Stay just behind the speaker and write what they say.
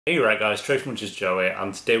Hey right guys, Trophy Munchers Joe here,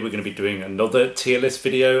 and today we're going to be doing another tier list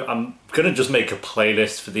video. I'm going to just make a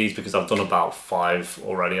playlist for these because I've done about 5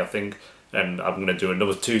 already I think, and I'm going to do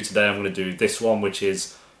another 2 today. I'm going to do this one which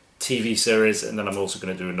is TV series, and then I'm also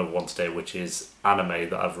going to do another one today which is anime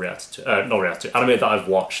that I've reacted to, anime that I've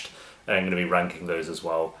watched, and I'm going to be ranking those as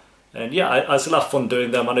well. And yeah, I still have fun doing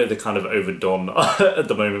them. I know they're kind of overdone at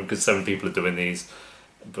the moment because so many people are doing these,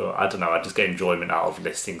 but I don't know, I just get enjoyment out of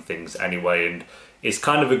listing things anyway, and it's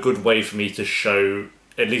kind of a good way for me to show,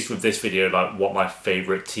 at least with this video, like what my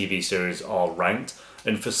favourite TV series are ranked.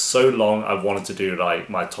 And for so long I've wanted to do like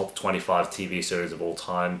my top 25 TV series of all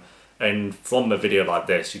time, and from a video like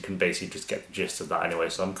this you can basically just get the gist of that anyway,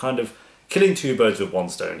 so I'm kind of killing 2 birds with 1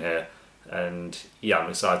 stone here. And yeah, I'm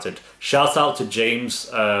excited. Shout out to James,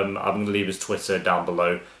 I'm going to leave his Twitter down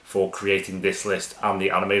below, for creating this list and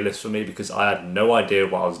the anime list for me, because I had no idea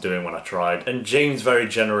what I was doing when I tried. And James very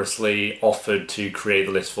generously offered to create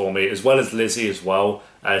the list for me, as well as Lizzie as well,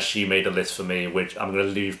 as she made a list for me, which I'm going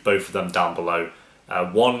to leave both of them down below.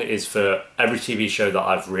 One is for every TV show that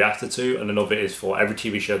I've reacted to, and another is for every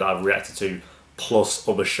TV show that I've reacted to, plus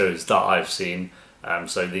other shows that I've seen.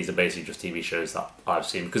 So these are basically just TV shows that I've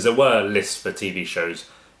seen, because there were lists for TV shows,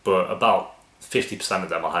 but about 50% of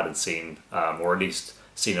them I hadn't seen, or at least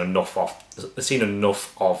seen enough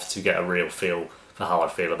of to get a real feel for how I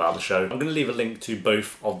feel about the show. I'm going to leave a link to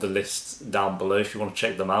both of the lists down below if you want to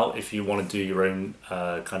check them out. If you want to do your own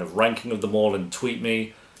kind of ranking of them all and tweet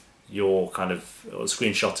me your kind of, or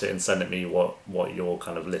screenshot it and send it me what your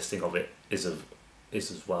kind of listing of it is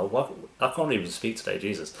as well. I can't even speak today,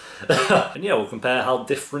 Jesus. And yeah, we'll compare how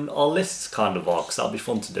different our lists kind of are, because that'll be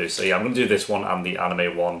fun to do. So yeah, I'm going to do this one and the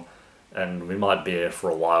anime one, and we might be here for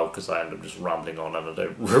a while because I end up just rambling on and I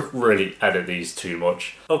don't really edit these too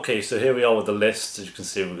much. Okay, so here we are with the list. As you can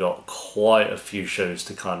see, we've got quite a few shows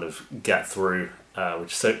to kind of get through,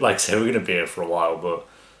 which, so like I say, we're going to be here for a while, but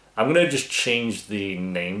I'm going to just change the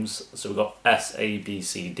names. So we've got S, A, B,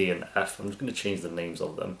 C, D, and F. I'm just going to change the names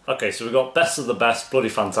of them. Okay, so we've got best of the best, bloody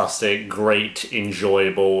fantastic, great,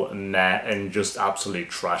 enjoyable, nah, and just absolute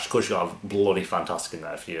trash. Of course, you got to have bloody fantastic in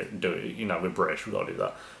there if you do it. You know, we're British, we've got to do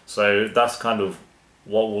that. So that's kind of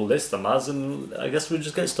what we'll list them as, and I guess we'll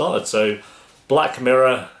just get started. So, Black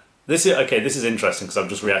Mirror. This is interesting because I've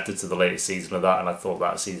just reacted to the latest season of that, and I thought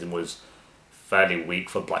that season was fairly weak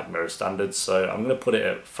for Black Mirror standards, so I'm going to put it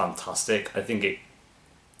at fantastic. I think it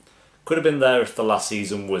could have been there if the last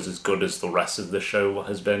season was as good as the rest of the show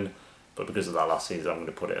has been, but because of that last season I'm going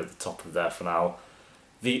to put it at the top of there for now.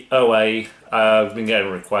 The OA, I've been getting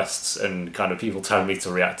requests and kind of people telling me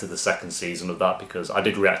to react to the second season of that, because I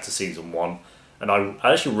did react to season 1 and I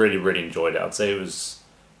actually really enjoyed it. I'd say it was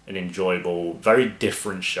an enjoyable, very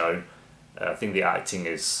different show. I think the acting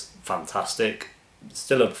is fantastic.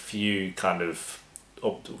 Still a few kind of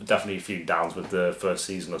definitely a few downs with the first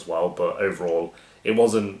season as well, but overall it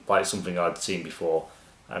wasn't like something I'd seen before,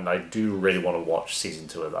 and I do really want to watch season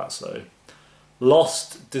 2 of that. So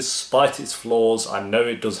Lost, despite its flaws, I know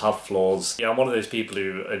it does have flaws. Yeah, I'm one of those people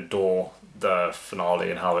who adore the finale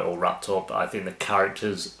and how it all wrapped up. I think the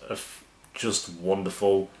characters are just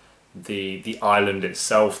wonderful. The island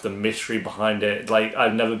itself, the mystery behind it, like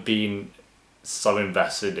I've never been so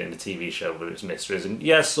invested in a TV show with its mysteries. And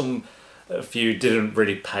yes, a few didn't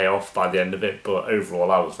really pay off by the end of it, but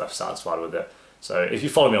overall I was left satisfied with it. So if you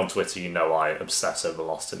follow me on Twitter, you know I obsess over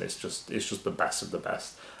Lost, and it's just the best of the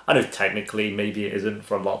best. I know technically maybe it isn't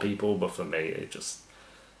for a lot of people, but for me it just,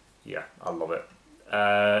 yeah, I love it.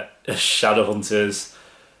 Shadowhunters.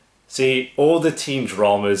 See, all the teen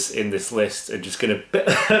dramas in this list are just going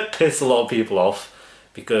to piss a lot of people off,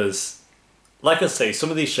 because like I say, some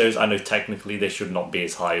of these shows I know technically they should not be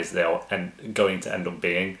as high as they are going to end up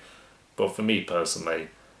being, but for me personally,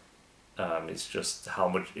 it's just how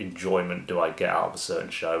much enjoyment do I get out of a certain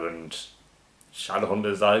show, and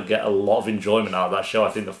Shadowhunters, I get a lot of enjoyment out of that show.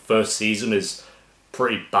 I think the first season is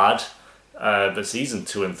pretty bad, but season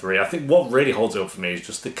 2 and 3, I think what really holds it up for me is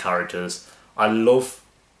just the characters.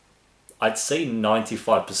 I'd say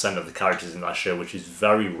 95% of the characters in that show, which is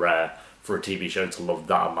very rare for a TV show to love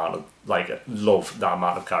that amount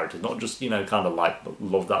of characters, not just, you know, kind of like, but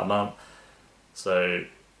love that amount. So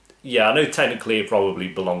yeah, I know technically it probably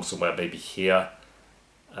belongs somewhere maybe here,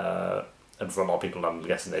 and for a lot of people I'm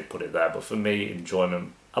guessing they'd put it there, but for me,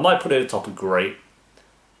 enjoyment, I might put it at the top of great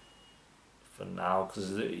for now,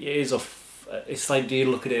 because it is it's like, do you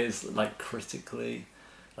look at it as like critically,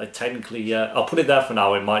 like technically, yeah, I'll put it there for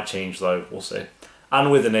now. It might change though, we'll see.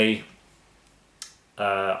 And with an E,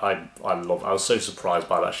 I was so surprised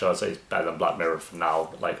by that show. I'd say it's better than Black Mirror for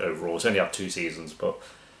now, like overall. It's only had 2 seasons, but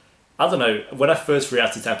I don't know, when I first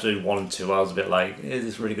reacted to episode 1 and 2, I was a bit like, is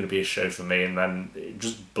this really going to be a show for me? And then it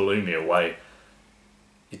just blew me away.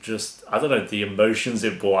 It just, I don't know, the emotions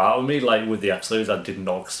it brought out of me, like with the episodes, I did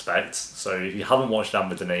not expect. So if you haven't watched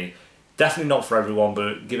Amber, definitely not for everyone,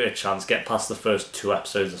 but give it a chance. Get past the first 2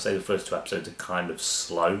 episodes. I say the first 2 episodes are kind of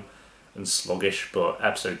slow and sluggish, but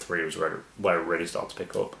episode 3 was where it really started to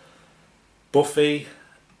pick up. Buffy,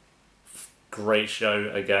 great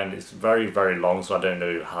show. Again, it's very, very long, so I don't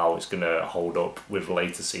know how it's going to hold up with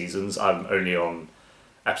later seasons. I'm only on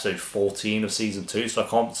episode 14 of season 2, so I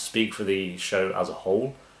can't speak for the show as a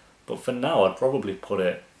whole. But for now, I'd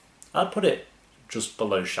put it just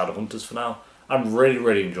below Shadowhunters for now. I'm really,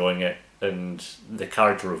 really enjoying it, and the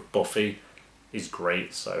character of Buffy is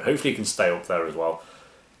great, so hopefully it can stay up there as well.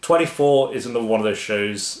 24 is another one of those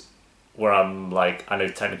shows where I'm like, I know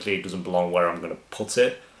technically it doesn't belong where I'm going to put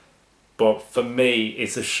it, but for me,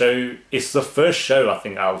 it's the first show I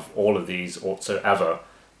think out of all of these whatsoever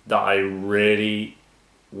that I really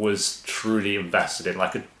was truly invested in,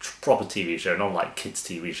 like a proper TV show, not like kids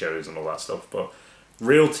TV shows and all that stuff, but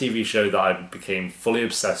real TV show that I became fully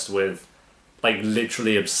obsessed with, like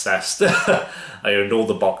literally obsessed. I owned all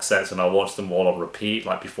the box sets and I watched them all on repeat,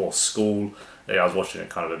 like before school. I was watching it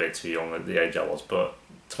kind of a bit too young at the age I was, but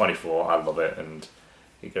 24, I love it, and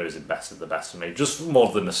it goes in best of the best for me. Just more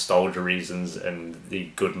the nostalgia reasons and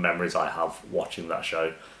the good memories I have watching that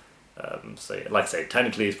show. So like I say,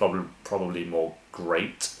 technically it's probably more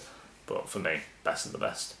great, but for me, best of the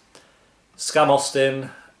best. Scam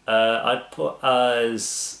Austin, I'd put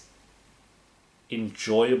as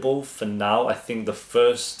enjoyable for now. I think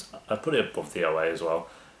I put it above the OA as well.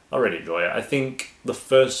 I really enjoy it. I think the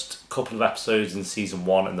first couple of episodes in season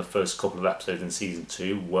 1 and the first couple of episodes in season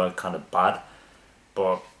 2 were kind of bad,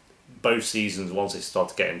 but both seasons, once they start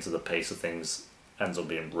to get into the pace of things, ends up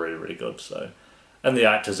being really, really good. So, and the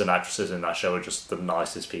actors and actresses in that show are just the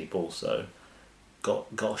nicest people. So,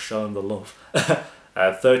 got to show them the love.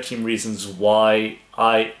 13 Reasons Why. If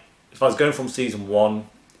I was going from season 1,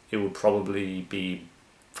 it would probably be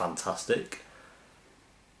fantastic.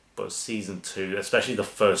 But season 2, especially the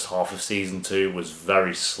first half of season 2, was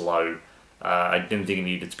very slow. I didn't think it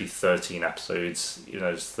needed to be 13 episodes.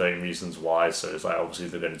 It's 13 Reasons Why, so it's like, obviously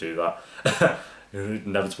they're going to do that.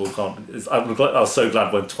 Inevitable can't. I was so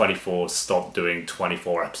glad when 24 stopped doing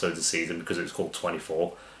 24 episodes a season, because it was called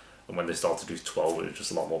 24. And when they started to do 12, it was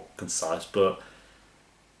just a lot more concise. But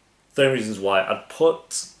 13 Reasons Why, I'd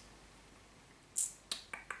put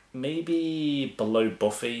maybe below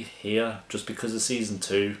Buffy here, just because of season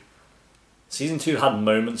 2. Season 2 had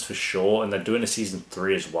moments for sure, and they're doing a season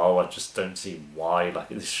 3 as well. I just don't see why. Like,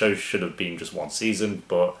 this show should have been just one season,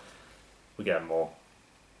 but we get more.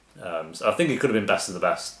 So I think it could have been best of the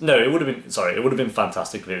best. No, it would have been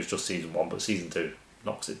fantastic if it was just season 1, but season 2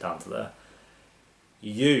 knocks it down to there.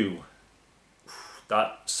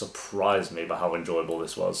 That surprised me by how enjoyable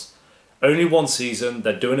this was. Only one season,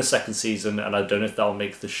 they're doing a second season, and I don't know if that'll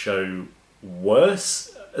make the show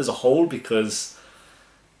worse as a whole, because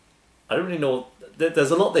I don't really know.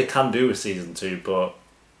 There's a lot they can do with season 2, but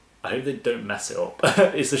I hope they don't mess it up.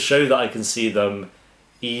 It's a show that I can see them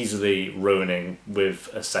easily ruining with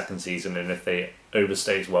a second season, and if they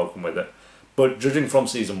overstay its welcome with it. But judging from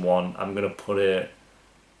season 1, I'm going to put it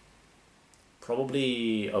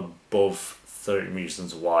probably above 13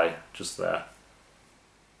 Reasons Why, just there.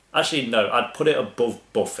 Actually, no, I'd put it above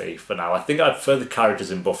Buffy for now. I think I'd prefer the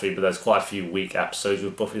characters in Buffy, but there's quite a few weak episodes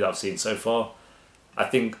with Buffy that I've seen so far. I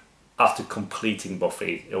think after completing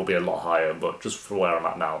Buffy, it'll be a lot higher, but just for where I'm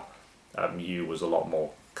at now, You was a lot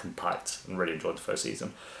more compact, and really enjoyed the first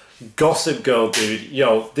season. Gossip Girl, dude.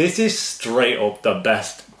 Yo, this is straight up the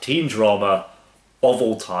best teen drama of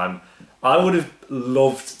all time. I would have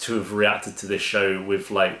loved to have reacted to this show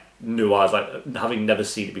with like new eyes, like having never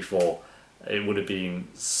seen it before. It would have been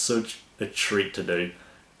such a treat to do.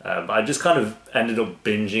 But I just kind of ended up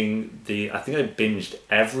binging I think I binged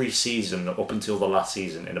every season up until the last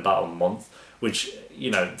season in about a month, which,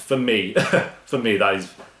 for me, that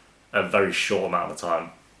is a very short amount of time.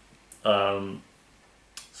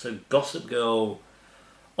 So Gossip Girl,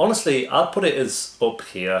 honestly, I'd put it as up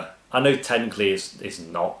here. I know technically it's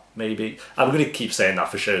not, maybe. I'm going to keep saying that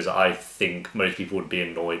for shows that I think most people would be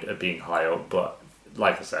annoyed at being high up, but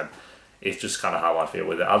like I said, it's just kind of how I feel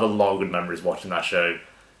with it. I have a lot of good memories watching that show.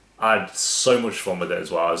 I had so much fun with it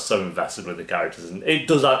as well. I was so invested with the characters, and it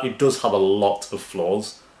does have a lot of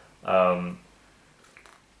flaws. God,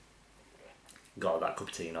 that cup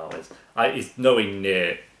of tea now it's nowhere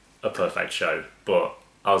near a perfect show, but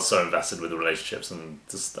I was so invested with the relationships, and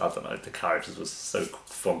just, I don't know, the characters was so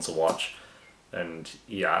fun to watch. And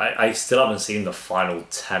yeah, I still haven't seen the final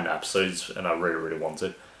 10 episodes, and I really, really want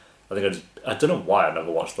to. I think I don't know why I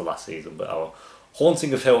never watched the last season, but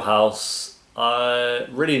Haunting of Hill House, I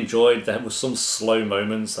really enjoyed. There was some slow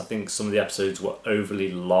moments. I think some of the episodes were overly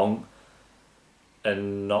long,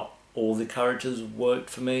 and not all the characters worked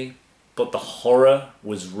for me. But the horror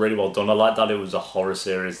was really well done. I like that it was a horror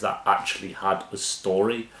series that actually had a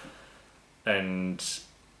story, and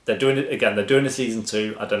they're doing it again. They're doing a season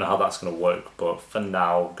 2. I don't know how that's going to work, but for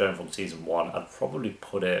now, going from season 1, I'd probably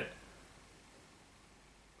put it,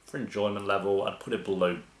 for enjoyment level, I'd put it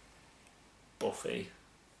below Buffy.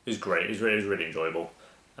 It was great. It was really enjoyable.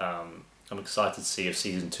 I'm excited to see if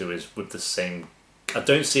season 2 is with the same. I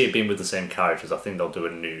don't see it being with the same characters. I think they'll do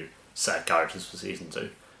a new set of characters for season 2,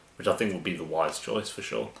 which I think will be the wise choice for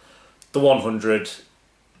sure. The 100,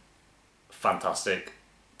 fantastic.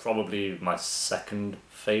 Probably my second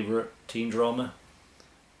favourite teen drama.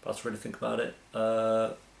 Let's really think about it.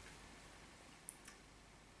 I'm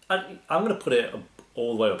going to put it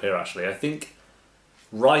all the way up here actually. I think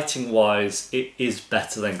writing wise, it is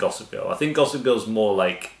better than Gossip Girl. I think Gossip Girl's more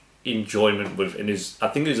like enjoyment with, and is I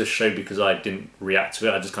think it was a show because I didn't react to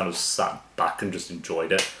it. I just kind of sat back and just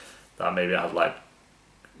enjoyed it. That maybe I have like,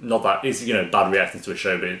 not that it's bad reacting to a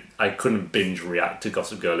show, but I couldn't binge react to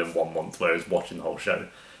Gossip Girl in 1 month, whereas watching the whole show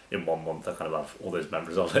in 1 month, I kind of have all those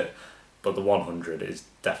memories of it. But the 100 is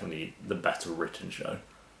definitely the better written show.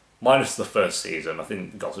 Minus the first season. I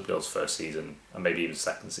think Gossip Girl's first season, and maybe even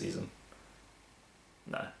second season.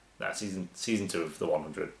 No, season 2 of the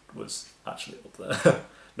 100 was actually up there.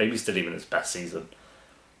 Maybe still even its best season.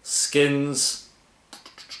 Skins.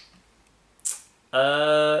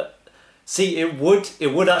 See, it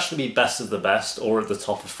would actually be best of the best or at the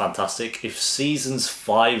top of fantastic if seasons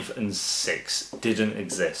 5 and 6 didn't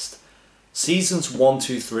exist. Seasons 1,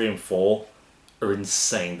 2, 3, and 4 are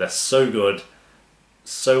insane. They're so good,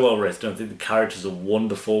 so well written. I think the characters are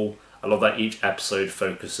wonderful. I love that each episode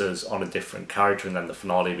focuses on a different character, and then the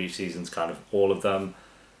finale of each season's kind of all of them.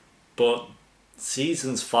 But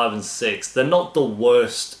seasons 5 and 6, they're not the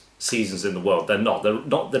worst seasons in the world. They're not.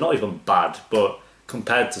 They're not even bad. But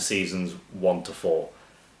compared to seasons 1 to 4,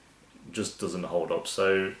 it just doesn't hold up.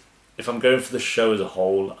 So if I'm going for the show as a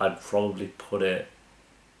whole, I'd probably put it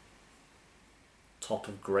top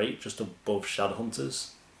of great, just above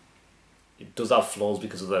Shadowhunters. It does have flaws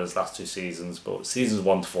because of those last 2 seasons, but seasons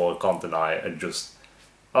 1 to 4, I can't deny it, and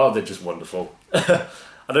they're just wonderful. I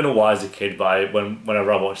don't know why as a kid, but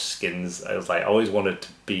whenever I watched Skins, I was like, I always wanted to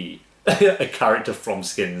be a character from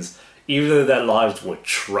Skins, even though their lives were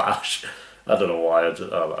trash. I don't know why, I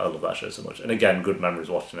love that show so much. And again, good memories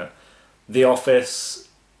watching it. The Office,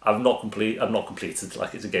 I've not completed,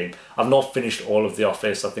 like it's a game. I've not finished all of The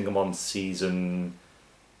Office. I think I'm on season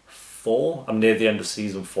 4. I'm near the end of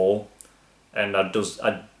season 4. And I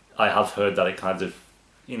have heard that it kind of,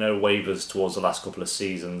 wavers towards the last couple of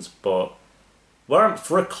seasons. But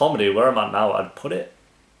for a comedy, where I'm at now, I'd put it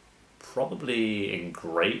probably in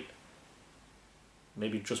great.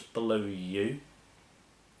 Maybe just below You.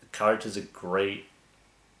 The characters are great.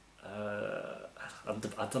 I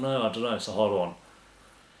don't know. It's a hard one.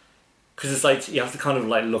 Because it's like, you have to kind of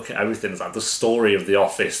like look at everything. It's like the story of The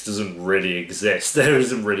Office doesn't really exist. There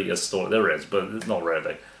isn't really a story. There is, but it's not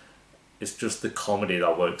really. It's just the comedy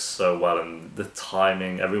that works so well, and the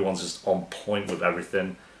timing. Everyone's just on point with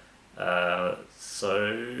everything.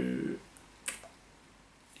 So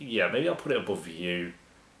yeah, maybe I'll put it above You.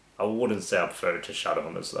 I wouldn't say I prefer it to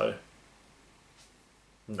Shadowhunters though.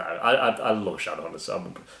 No, I love Shadowhunters.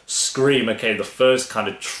 Scream, okay, the first kind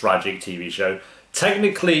of tragic TV show.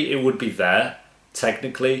 Technically, it would be there.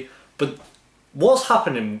 Technically, but what's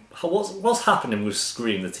happening? What's happening with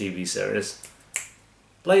Scream, the TV series?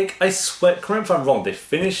 Like, I swear, correct me if I'm wrong, they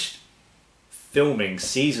finished filming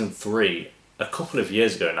season 3 a couple of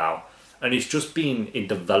years ago now, and it's just been in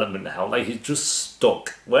development hell. Like, it's just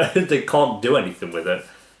stuck where they can't do anything with it.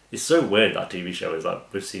 It's so weird, that TV show is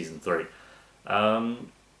like with season 3.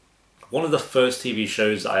 One of the first TV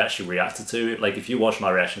shows I actually reacted to, like if you watch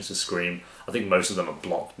my reactions to Scream, I think most of them are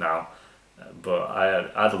blocked now, but I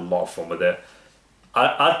had a lot of fun with it.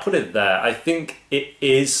 I'd put it there. I think it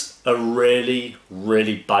is a really,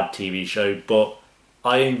 really bad TV show, but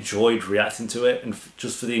I enjoyed reacting to it, and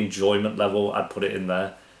just for the enjoyment level, I'd put it in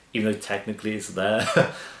there, even though technically it's there.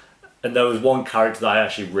 And there was one character that I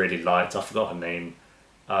actually really liked. I forgot her name.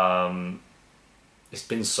 It's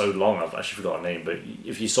been so long, I've actually forgot her name, but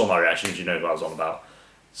if you saw my reactions, you know who I was on about.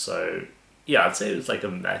 So yeah, I'd say it was like a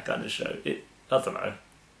meh kind of show. I don't know.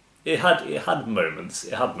 It had moments.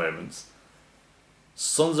 It had moments.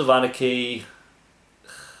 Sons of Anarchy,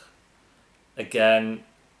 again,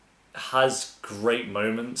 has great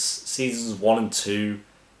moments. Seasons 1 and 2,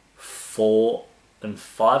 4 and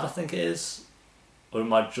 5, I think it is, or it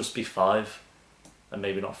might just be 5, and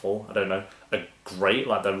maybe not 4. I don't know. Are great,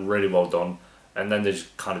 like they're really well done, and then they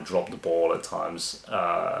just kind of drop the ball at times.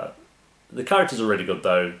 The characters are really good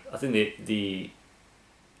though. I think the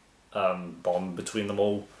bond between them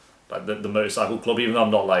all, like the motorcycle club, even though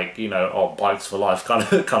I'm not like, oh, bikes for life kind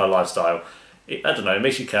of lifestyle. I don't know. It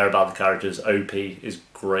makes you care about the characters. OP is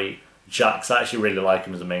great. Jax, I actually really like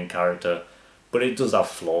him as a main character, but it does have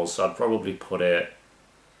flaws. So I'd probably put it.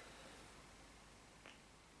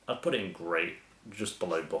 I'd put it in great, just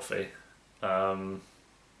below Buffy.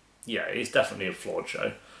 Yeah, it's definitely a flawed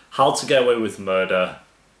show. How to Get Away with Murder,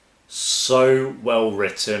 so well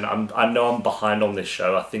written. I know I'm behind on this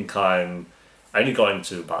show. I only got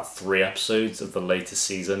into about 3 episodes of the latest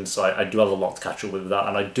season, so I do have a lot to catch up with that,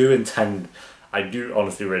 and I do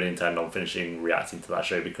honestly really intend on finishing reacting to that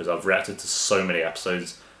show because I've reacted to so many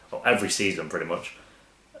episodes, well, every season pretty much.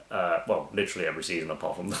 Well, literally every season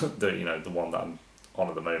apart from the one that I'm on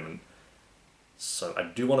at the moment. So I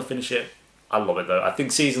do want to finish it. I love it though. I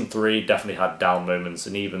think season 3 definitely had down moments,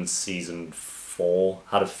 and even season 4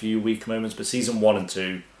 had a few weak moments, but season 1 and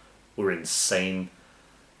 2 were insane.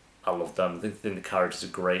 I love them. I think the characters are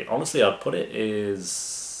great. Honestly, I'd put it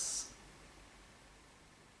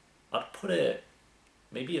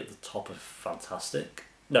maybe at the top of Fantastic.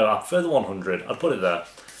 No, I'd further 100. I'd put it there.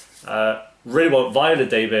 Really well. Viola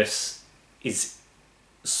Davis is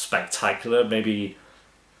spectacular. Maybe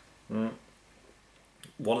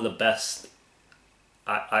one of the best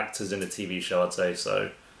actors in a TV show, I'd say.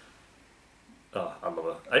 So, oh, I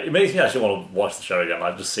love her. It makes me actually want to watch the show again.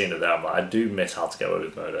 I've just seen it there. I do miss How to Get Away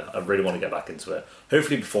with Murder. I really want to get back into it.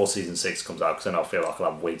 Hopefully before season 6 comes out, because then I'll feel like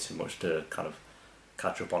I'll have way too much to kind of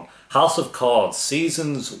catch up on. House of Cards,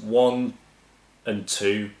 seasons 1 and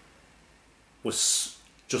 2 was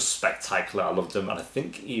just spectacular. I loved them. And I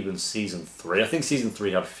think even season 3. I think season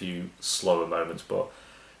 3 had a few slower moments, but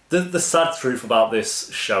the sad truth about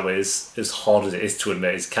this show is, as hard as it is to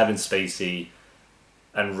admit, is Kevin Spacey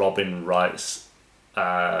and Robin Wright's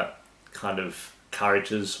kind of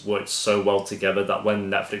characters worked so well together that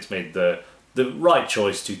when Netflix made the right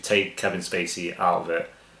choice to take Kevin Spacey out of it,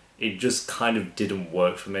 it just kind of didn't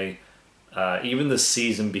work for me. Even the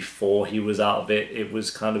season before he was out of it, it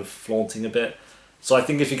was kind of flaunting a bit. So I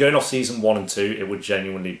think if you're going off season 1 and 2, it would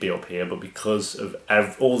genuinely be up here, but because of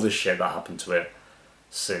all the shit that happened to it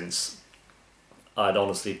since, I'd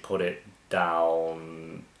honestly put it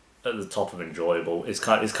down at the top of enjoyable. It's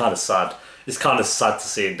kind of sad. It's kind of sad to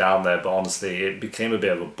see it down there, but honestly, it became a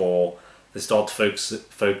bit of a bore. They started to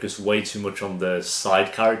focus way too much on the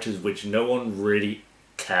side characters, which no one really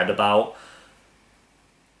cared about.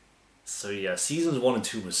 So yeah, seasons 1 and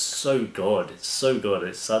 2 was so good. It's so good.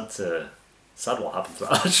 It's sad what happened to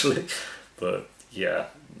that actually, but yeah,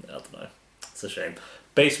 I don't know. It's a shame.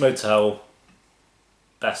 Bates Motel,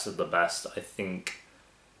 best of the best. I think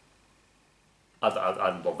I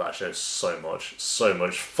love that show so much, so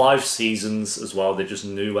much. 5 seasons as well. They just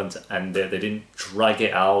knew when to end it. They didn't drag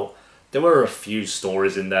it out. There were a few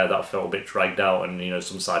stories in there that felt a bit dragged out, and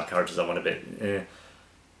some side characters that went a bit.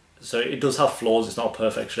 So it does have flaws. It's not a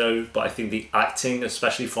perfect show, but I think the acting,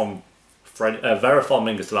 especially from Vera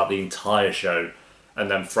Farmiga throughout the entire show, and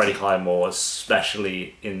then Freddie Highmore,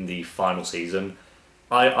 especially in the final season,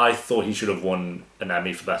 I thought he should have won an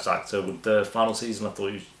Emmy for Best Actor with the final season. I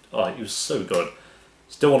thought he was so good.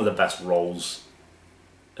 Still one of the best roles,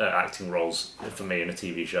 acting roles for me in a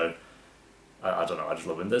TV show. I don't know, I just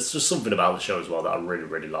love him. There's just something about the show as well that I really,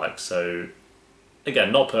 really like. So,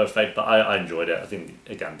 again, not perfect, but I enjoyed it. I think,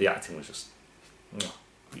 again, the acting was just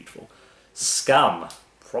beautiful. Scam,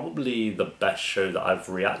 probably the best show that I've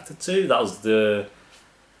reacted to. That was the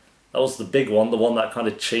big one, the one that kind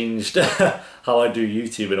of changed how I do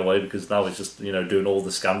YouTube in a way, because now it's just, doing all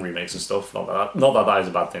the Scam remakes and stuff. Not that is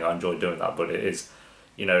a bad thing, I enjoy doing that, but it is,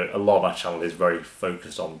 a lot of my channel is very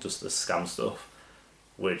focused on just the Scam stuff,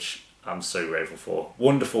 which I'm so grateful for.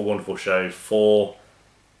 Wonderful, wonderful show. 4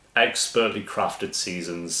 expertly crafted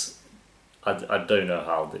seasons. I don't know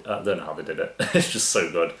how they did it. It's just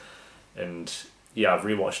so good. And yeah, I've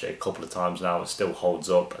rewatched it a couple of times now. It still holds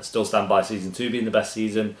up. I still stand by season 2 being the best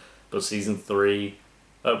season, but season 3,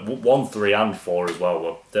 1, 3 and 4 as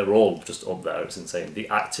well, they're all just up there. It's insane. The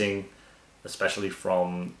acting, especially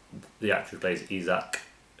from the actor who plays Isaac,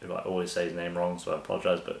 who I always say his name wrong, so I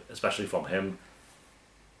apologise, but especially from him.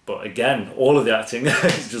 But again, all of the acting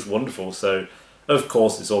is just wonderful. So, of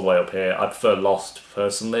course, it's all the way up here. I prefer Lost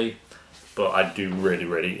personally, but I do really,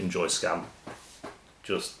 really enjoy Scam.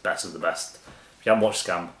 Just best of the best. If you haven't watched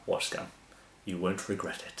Scam, watch Scam. You won't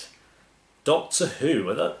regret it. Doctor Who.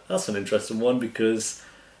 Well, that's an interesting one because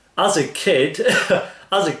as a kid,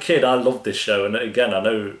 as a kid, I loved this show, and again, I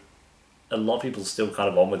know a lot of people are still kind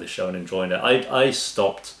of on with the show and enjoying it. I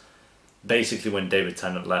stopped basically when David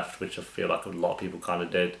Tennant left, which I feel like a lot of people kind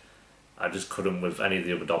of did. I just couldn't with any of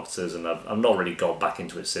the other Doctors, and I've not really got back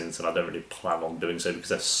into it since, and I don't really plan on doing so because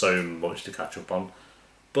there's so much to catch up on.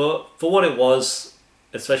 But for what it was,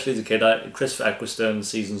 especially as a kid, Christopher Eccleston,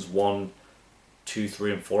 seasons 1, 2,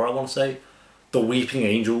 3, and 4, I want to say. The Weeping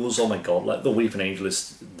Angels, oh my god, like The Weeping Angel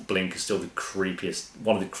is, The Blink is still the creepiest,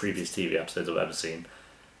 one of the creepiest TV episodes I've ever seen.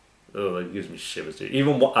 Oh, it gives me shivers, dude.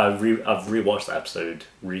 Even what I've rewatched that episode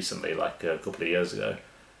recently, like a couple of years ago,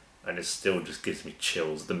 and it still just gives me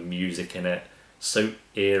chills. The music in it, so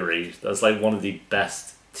eerie. That's like one of the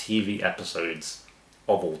best TV episodes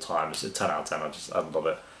of all time. It's a 10 out of 10. I love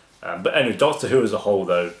it. But anyway, Doctor Who as a whole,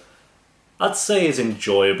 though, I'd say is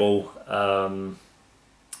enjoyable.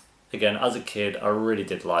 Again, as a kid, I really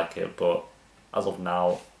did like it, but as of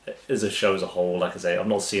now, as a show as a whole, like I say, I've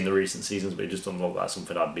not seen the recent seasons, but it just doesn't look like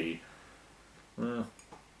something I'd be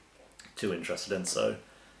too interested in. So,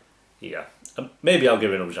 yeah, maybe I'll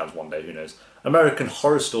give it another chance one day. Who knows? American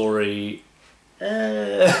Horror Story,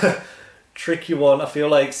 tricky one. I feel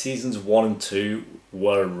like seasons 1 and 2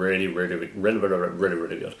 were really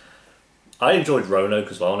good. I enjoyed Roanoke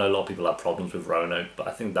as well. I know a lot of people have problems with Roanoke, but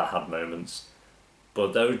I think that had moments.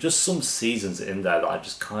 But there were just some seasons in there that I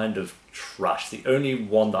just kind of trashed. The only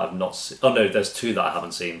one that I've not seen... Oh no, there's two that I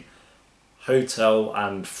haven't seen. Hotel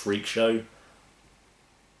and Freak Show.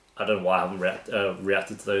 I don't know why I haven't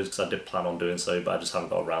reacted to those, because I did plan on doing so, but I just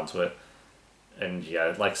haven't got around to it. And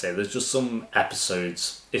yeah, like I say, there's just some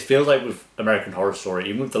episodes. It feels like with American Horror Story,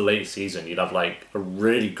 even with the late season, you'd have like a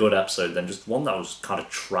really good episode, then just one that was kind of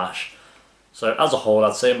trash. So as a whole,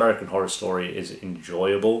 I'd say American Horror Story is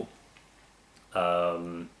enjoyable.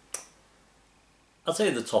 I'd say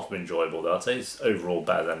at the top of enjoyable though. I'd say it's overall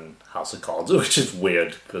better than House of Cards, which is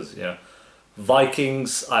weird because, you know,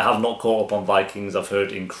 Vikings, I have not caught up on Vikings. I've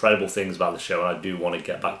heard incredible things about the show and I do want to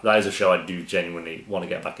get back. That is a show I do genuinely want to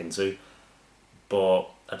get back into. But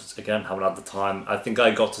I just, again, haven't had the time. I think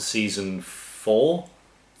I got to season 4.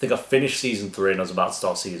 I think I finished season 3 and I was about to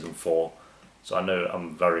start season 4. So I know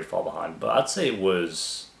I'm very far behind. But I'd say it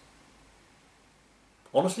was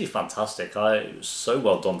honestly fantastic. It was so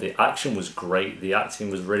well done. The action was great. The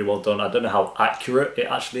acting was really well done. I don't know how accurate it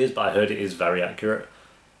actually is, but I heard it is very accurate.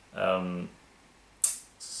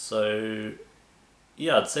 So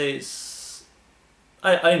yeah, I'd say it's...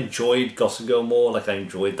 I enjoyed Gossip Girl more. Like I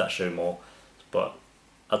enjoyed that show more. But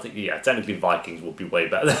I think, yeah, technically Vikings would be way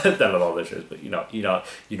better than a lot of those shows. But you know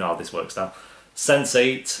how this works now.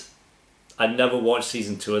 Sense8. I never watched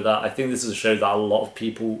season 2 of that. I think this is a show that a lot of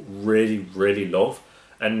people really love.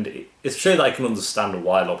 And it's a show that I can understand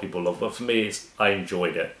why a lot of people love. But for me, I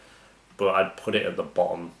enjoyed it. But I'd put it at the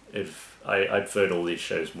bottom if I preferred all these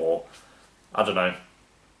shows more. I don't know.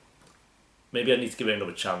 Maybe I need to give it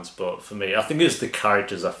another chance. But for me, I think it's the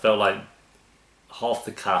characters. I felt like half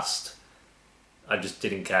the cast I just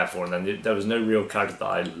didn't care for, and then there was no real character that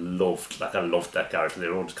I loved. Like I loved their character; they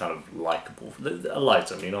were all just kind of likable. I liked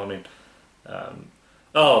them, you know what I mean?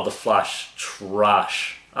 Oh, The Flash,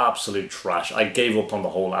 trash, absolute trash. I gave up on the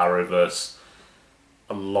whole Arrowverse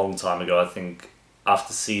a long time ago. I think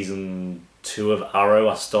after season 2 of Arrow,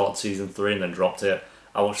 I started season 3 and then dropped it.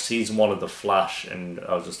 I watched season 1 of The Flash, and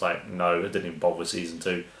I was just like, no, I didn't even bother with season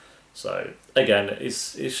 2. So again, it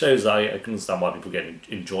shows that I can understand why people get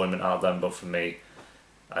enjoyment out of them, but for me,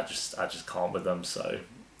 I just can't with them. So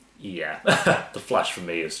yeah, The Flash for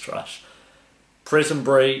me is trash. Prison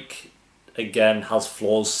Break again has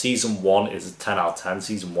flaws. Season 1 is a 10 out of 10.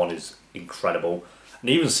 Season 1 is incredible, and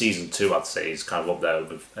even season 2 I'd say is kind of up there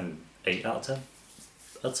with an 8 out of 10.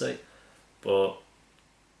 I'd say, but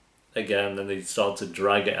again, then they started to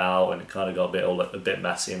drag it out, and it kind of got a bit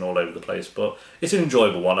messy and all over the place. But it's an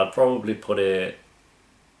enjoyable one. I'd probably put it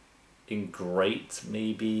in great,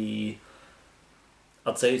 maybe.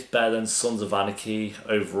 I'd say it's better than Sons of Anarchy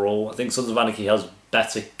overall. I think Sons of Anarchy has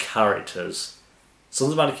better characters.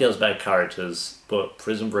 Sons of Anarchy has better characters, but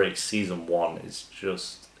Prison Break season 1 is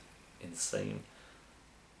just insane.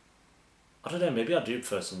 I don't know. Maybe I do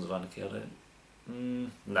prefer Sons of Anarchy. I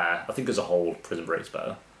don't. Nah, I think as a whole, Prison Break's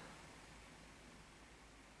better.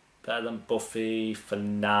 Better than Buffy for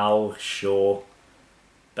now, sure.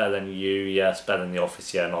 Better than You, yes. Better than The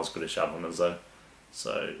Office, yeah. Not as good as Shadowhunters though.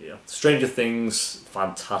 So yeah, Stranger Things,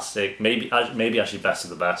 fantastic. Maybe actually best of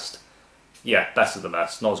the best. Yeah, best of the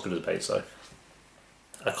best. Not as good as Peso.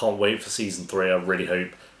 I can't wait for season 3. I really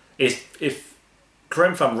hope. If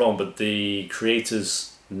correct me if I'm wrong, but the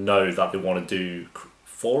creators know that they want to do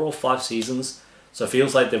 4 or 5 seasons. So it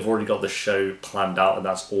feels like they've already got the show planned out, and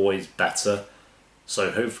that's always better.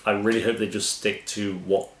 So I really hope they just stick to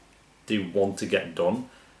what they want to get done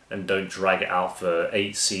and don't drag it out for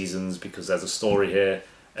 8 seasons, because there's a story here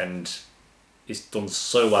and it's done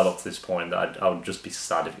so well up to this point that I would just be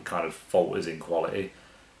sad if it kind of falters in quality.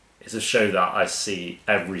 It's a show that I see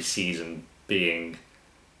every season being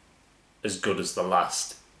as good as the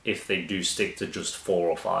last if they do stick to just 4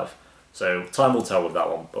 or 5. So time will tell with that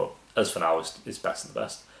one, but as for now, it's best of the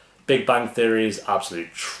best. Big Bang Theory is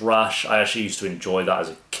absolute trash. I actually used to enjoy that as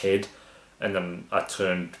a kid, and then I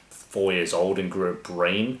turned 4 years old and grew a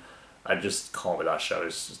brain. I just can't with that show.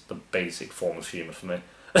 It's just the basic form of humour for me.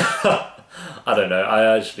 I don't know.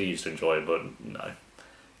 I actually used to enjoy it, but no.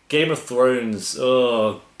 Game of Thrones.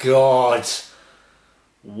 Oh God,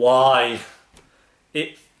 why?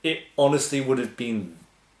 It honestly would have been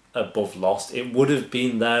above Lost. It would have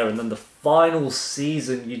been there, and then the final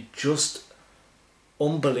season, you just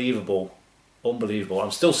unbelievable, unbelievable.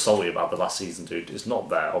 I'm still salty about the last season, dude. It's not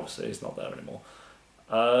there. Obviously, it's not there anymore.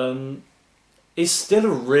 It's still a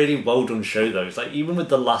really well done show though. It's like even with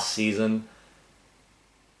the last season,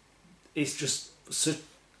 it's just such.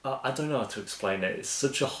 I don't know how to explain it. It's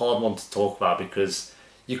such a hard one to talk about because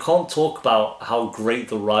you can't talk about how great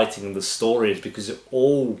the writing and the story is because it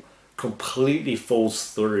all completely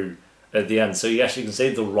falls through at the end. So you actually can say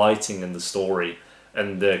the writing and the story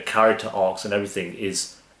and the character arcs and everything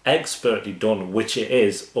is expertly done, which it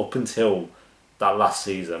is up until that last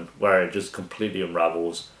season where it just completely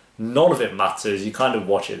unravels. None of it matters. You kind of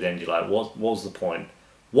watch it at the end, you're like, what was the point?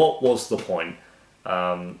 What was the point?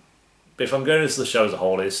 But if I'm going into the show as a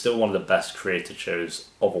whole, it's still one of the best created shows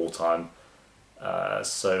of all time.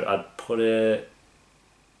 So I'd put it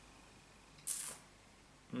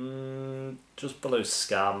just below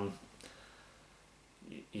Scam.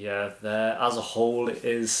 Yeah, there as a whole,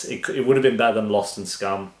 it would have been better than Lost and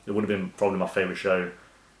Scam. It would have been probably my favourite show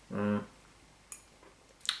of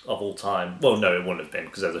all time. Well, no, it wouldn't have been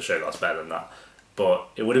because there's a show that's better than that. But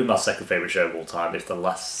it would have been my second favourite show of all time if the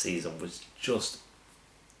last season was just,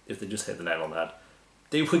 if they just hit the nail on the head.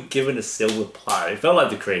 They were given a silver platter. It felt like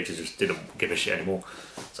the creators just didn't give a shit anymore.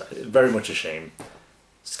 So very much a shame.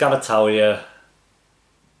 Scam Italia.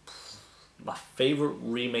 My favourite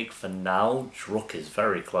remake for now, Druk is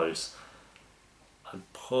very close. I'd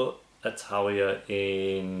put Italia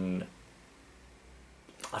in...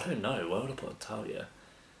 I don't know, where would I put Italia?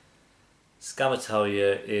 Scam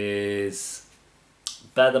Italia is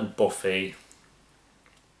better than Buffy,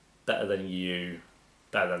 better than You,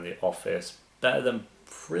 better than The Office, better than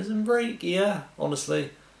Prison Break, yeah, honestly.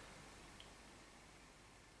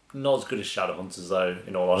 Not as good as Shadowhunters though,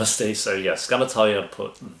 in all honesty. So yeah, Scam Italia I'd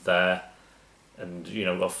put there. And you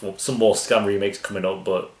know, got some more Scam remakes coming up,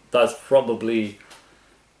 but that's probably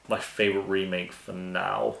my favourite remake for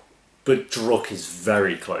now. But Druk is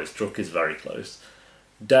very close. Druk is very close.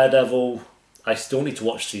 Daredevil, I still need to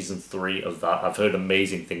watch season 3 of that. I've heard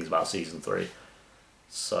amazing things about season 3.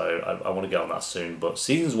 So I want to get on that soon. But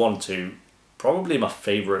seasons 1 and 2, probably my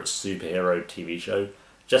favourite superhero TV show.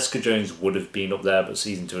 Jessica Jones would have been up there, but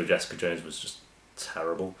season 2 of Jessica Jones was just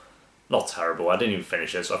terrible. Not terrible, I didn't even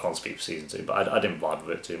finish it, so I can't speak for season 2, but I didn't vibe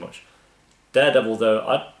with it too much. Daredevil, though,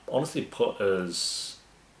 I'd honestly put as...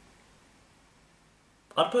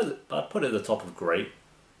 I'd put it at the top of great.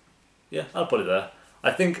 Yeah, I'd put it there.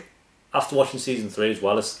 I think after watching season 3 as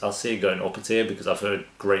well, I'll see it going up a tier because I've heard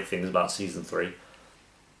great things about season 3.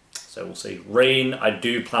 So we'll see. Rain, I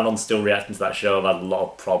do plan on still reacting to that show. I've had a lot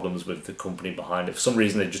of problems with the company behind it. For some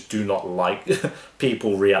reason, they just do not like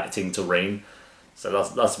people reacting to Rain. So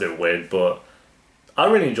that's a bit weird, but I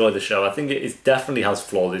really enjoy the show. I think it definitely has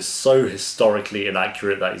flaws. It's so historically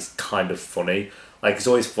inaccurate that it's kind of funny. Like, it's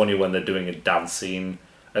always funny when they're doing a dance scene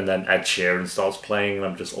and then Ed Sheeran starts playing and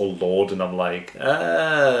I'm just, oh lord, and I'm like,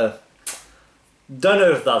 don't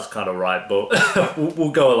know if that's kind of right, but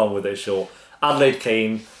we'll go along with it, sure. Adelaide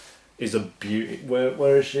Kane is a beauty.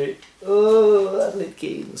 Where is she? Oh, Adelaide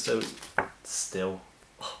Kane. So, still.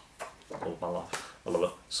 Oh, my life. I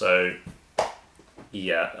love her. So...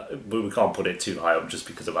 yeah, but we can't put it too high up just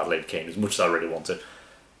because of Adelaide Kane, as much as I really want to.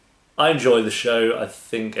 I enjoy the show. I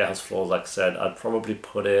think it has flaws, like I said. I'd probably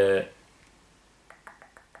put it...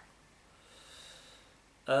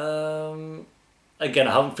 again,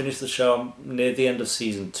 I haven't finished the show. I'm near the end of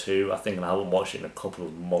season 2, I think, and I haven't watched it in a couple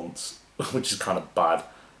of months, which is kind of bad.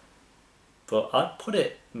 But I'd put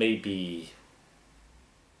it maybe...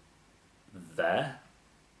 there.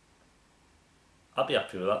 I'd be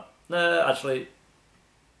happy with that. No, actually...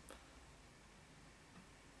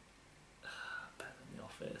 better than The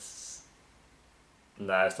Office.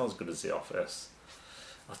 Nah, it's not as good as The Office.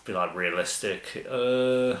 I'd be like realistic.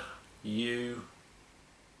 You.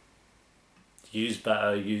 You's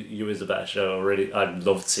better. You is a better show. Already, I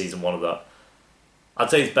loved season 1 of that. I'd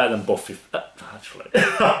say it's better than Buffy. Actually,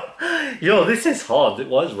 yo, this is hard.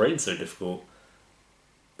 Why is Rain so difficult?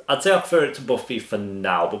 I'd say I prefer it to Buffy for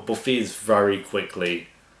now, but Buffy is very quickly.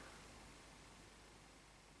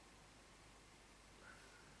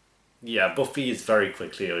 Yeah, Buffy is very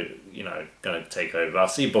quickly, going to take over. I'll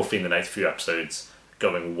see Buffy in the next few episodes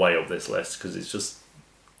going way up this list because it's just.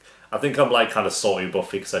 I think I'm like kind of salty with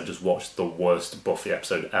Buffy because I just watched the worst Buffy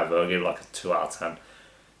episode ever. I gave it like a 2 out of 10.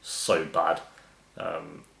 So bad.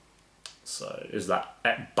 Um, so is that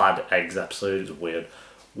bad eggs episode is weird.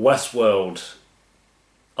 Westworld.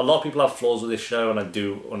 A lot of people have flaws with this show, and I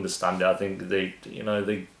do understand it. I think they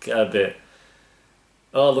get a bit.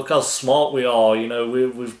 Oh, look how smart we are!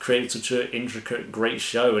 We've created such an intricate, great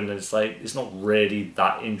show, and it's like it's not really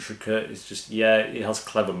that intricate. It's just yeah, it has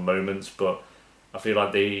clever moments, but I feel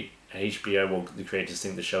like the HBO or the creators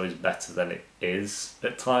think the show is better than it is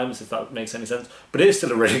at times, if that makes any sense. But it is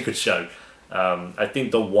still a really good show. I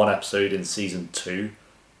think the one episode in season 2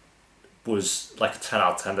 was like a 10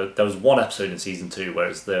 out of 10. There was one episode in season 2 where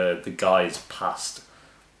it's the guy's past.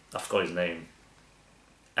 I forgot his name.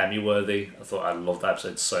 Emmy worthy. I thought I loved that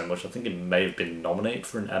episode so much. I think it may have been nominated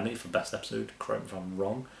for an Emmy for best episode. Correct me if I'm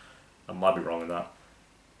wrong. I might be wrong in that.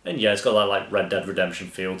 And yeah, it's got that like Red Dead Redemption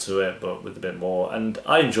feel to it, but with a bit more. And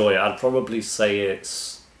I enjoy it. I'd probably say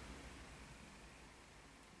it's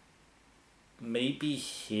maybe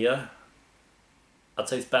here. I'd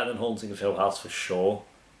say it's better than Haunting of Hill House for sure.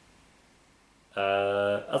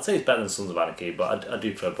 I'd say it's better than Sons of Anarchy, but I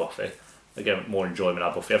do prefer Buffy. I get more enjoyment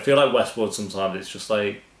out of Buffy. I feel like Westworld sometimes it's just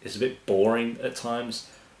like it's a bit boring at times.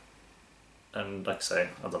 And like I say,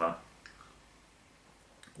 I don't know.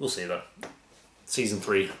 We'll see though. Season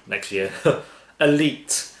 3 next year.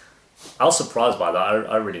 Elite. I was surprised by that.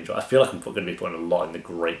 I really enjoy it. I feel like I'm going to be putting a lot in the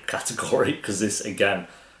great category because this, again,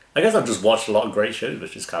 I guess I've just watched a lot of great shows,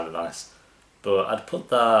 which is kind of nice. But I'd put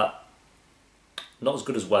that not as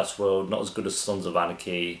good as Westworld, not as good as Sons of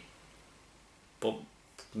Anarchy, but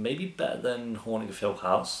maybe better than Haunting of Hill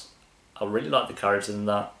House. I really like the characters in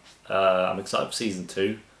that. I'm excited for season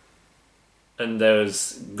 2. And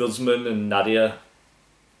there's Guzman and Nadia.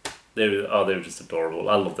 They were just adorable.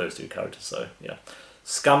 I love those two characters, so yeah.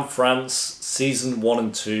 Scam France, season 1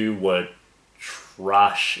 and 2 were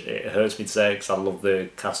trash. It hurts me to say it because I love the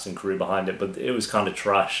cast and crew behind it, but it was kind of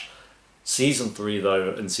trash. Season 3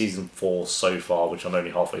 though, and season 4 so far, which I'm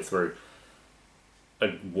only halfway through,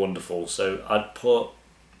 are wonderful. So I'd put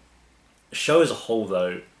show as a whole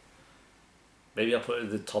though, maybe I put it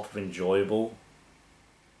at the top of enjoyable.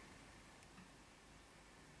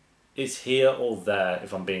 It's here or there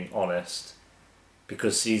if I'm being honest,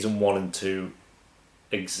 because season 1 and 2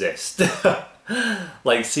 exist.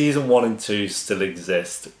 Like season 1 and 2 still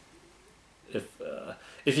exist.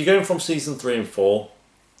 If you're going from season 3 and 4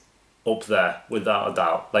 up there without a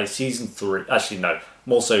doubt, like season 3, actually no,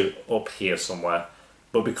 more so up here somewhere.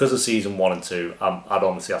 But because of season 1 and 2, I'd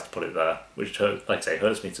honestly have to put it there, which like I say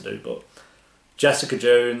hurts me to do. But Jessica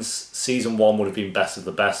Jones, season 1 would have been best of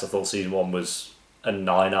the best. I thought season 1 was a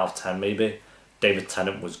 9 out of 10 maybe. David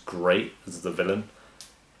Tennant was great as the villain.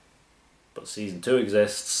 But season 2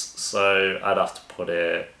 exists, so I'd have to put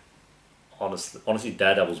it honestly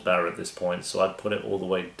Daredevil's better at this point, so I'd put it all the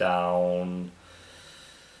way down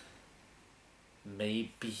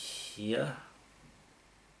maybe here.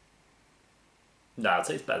 Nah, I'd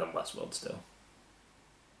say it's better than Westworld still.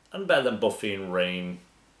 And better than Buffy and Rain.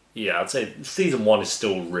 Yeah, I'd say season 1 is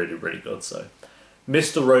still really, really good, so.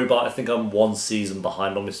 Mr. Robot, I think I'm 1 season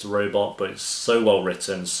behind on Mr. Robot, but it's so well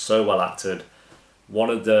written, so well acted. One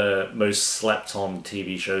of the most slept on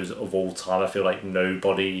TV shows of all time. I feel like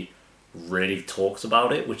nobody really talks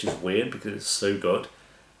about it, which is weird because it's so good.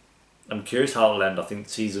 I'm curious how it'll end. I think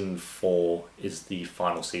season 4 is the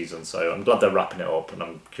final season, so I'm glad they're wrapping it up and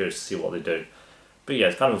I'm curious to see what they do. But yeah,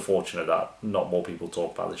 it's kind of unfortunate that not more people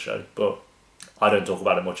talk about the show, but I don't talk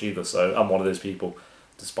about it much either, so I'm one of those people,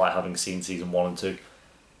 despite having seen season 1 and 2.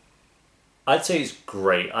 I'd say it's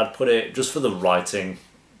great. I'd put it, just for the writing,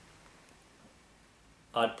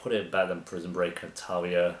 I'd put it better than Prison Break and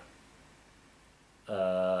Talia.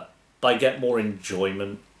 But I get more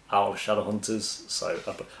enjoyment out of Shadowhunters, so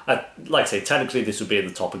like I say, technically this would be at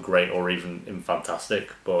the top of great or even in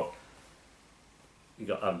fantastic, but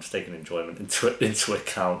I'm just taking enjoyment into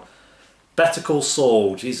account. Better Call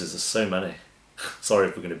Saul, Jesus, there's so many. Sorry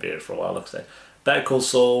if we're going to be here for a while, like I say. Better Call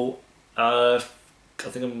Saul, I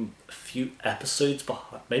think I'm a few episodes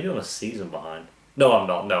behind. Maybe I'm a season behind. No, I'm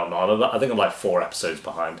not. I think I'm like 4 episodes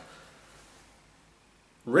behind.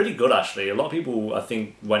 Really good, actually. A lot of people, I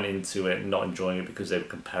think, went into it not enjoying it because they were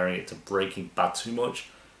comparing it to Breaking Bad too much.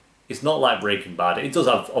 It's not like Breaking Bad. It does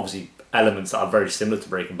have, obviously, elements that are very similar to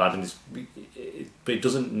Breaking Bad, but it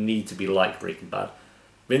doesn't need to be like Breaking Bad.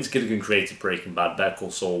 Vince Gilligan created Breaking Bad. Better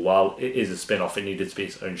Call Saul, while it is a spin off, it needed to be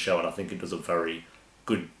its own show, and I think it does a very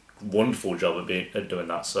good, wonderful job at doing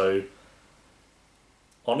that. So,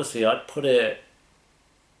 honestly, I'd put it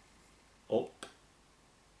up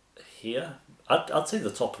here. I'd say the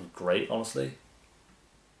top of great, honestly.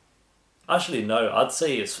 Actually, no, I'd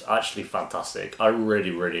say it's actually fantastic. I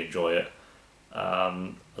really, really enjoy it.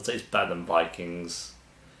 I'd say it's better than Vikings.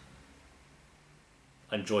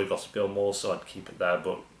 I enjoy Gossip Girl more, so I'd keep it there.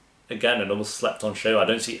 But again, another slept-on show. I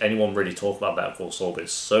don't see anyone really talk about Better Call Saul, but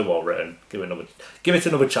it's so well written. Give it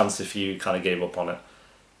another chance if you kind of gave up on it.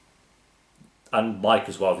 And Mike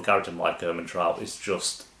as well, the character Mike Ehrmantraut is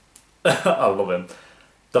just, I love him.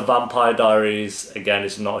 The Vampire Diaries, again,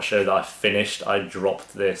 it's not a show that I finished. I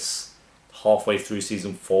dropped this halfway through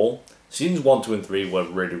season 4. Seasons 1, 2 and 3 were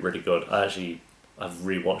really, really good. I've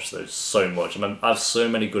rewatched those so much. I have so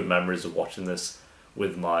many good memories of watching this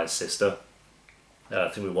with my sister. I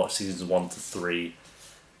think we watched seasons 1 to 3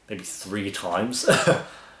 maybe 3 times.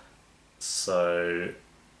 So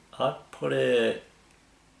I'd put it...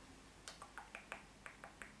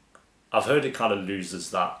 I've heard it kind of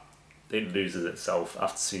loses that. It loses itself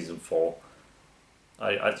after season 4.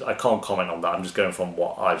 I can't comment on that. I'm just going from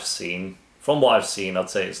what I've seen. From what I've seen, I'd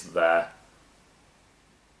say it's there.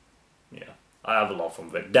 Yeah, I have a lot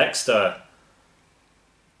from it. Dexter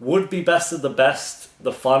would be best of the best.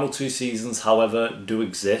 The final 2 seasons, however, do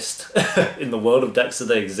exist. In the world of Dexter,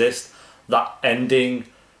 they exist. That ending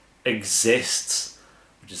exists,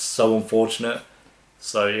 which is so unfortunate.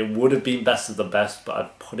 So it would have been best of the best, but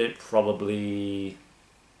I'd put it probably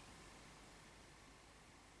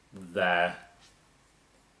there.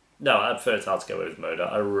 No, I prefer How to Get Away with Murder.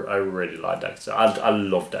 I really like Dexter. I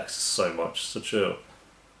love Dexter so much. Such a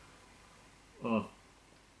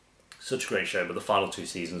great show, but the final 2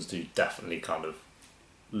 seasons do definitely kind of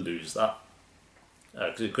lose that.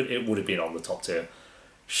 Because it would have been on the top tier.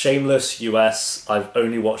 Shameless US, I've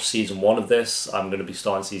only watched season 1 of this. I'm going to be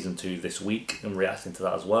starting season 2 this week and reacting to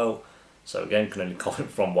that as well. So again, can only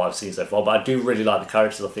comment from what I've seen so far. But I do really like the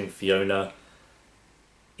characters. I think Fiona,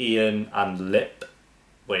 Ian and Lip.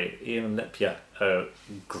 Ian and Lip, yeah.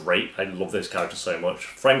 Great. I love those characters so much.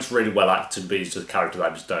 Frank's really well acted, but he's just a character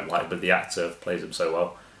that I just don't like. But the actor plays him so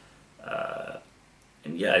well.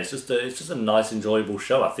 And yeah, it's just a nice, enjoyable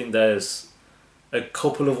show. I think there's a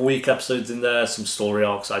couple of weak episodes in there, some story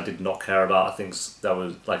arcs I did not care about. I think there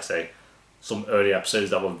was, like I say, some early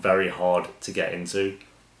episodes that were very hard to get into.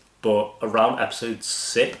 But around episode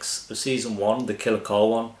 6 of season 1, the Killer Carl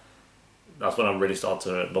one, that's when I really started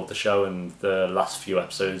to love the show, and the last few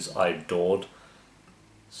episodes I adored.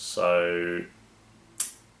 So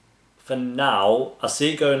for now, I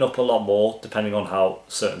see it going up a lot more depending on how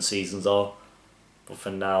certain seasons are. But for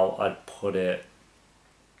now, I'd put it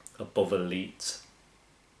above Elite,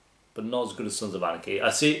 but not as good as Sons of Anarchy.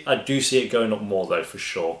 I do see it going up more though, for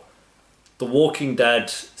sure. The Walking Dead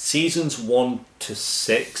seasons 1 to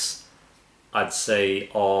 6, I'd say,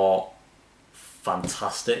 are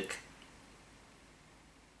fantastic.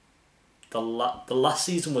 The last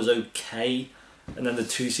season was okay, and then the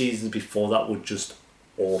 2 seasons before that were just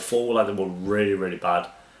awful. Like, they were really, really bad.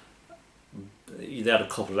 They had a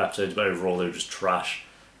couple of episodes, but overall they were just trash.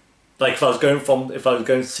 Like, if I was going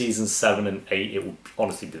to seasons 7 and 8, it would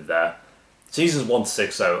honestly be there. Seasons 1 to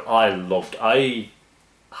 6 though, I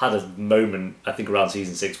had a moment, I think around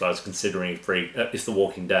season 6, where I was considering if The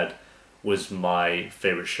Walking Dead was my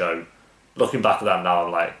favourite show. Looking back at that now,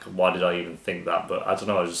 I'm like, why did I even think that? But I don't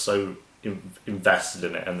know, I was just so invested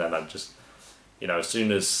in it, and then I just, as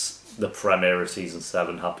soon as the premiere of season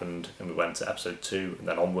 7 happened and we went to episode 2 and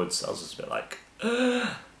then onwards, I was just a bit like,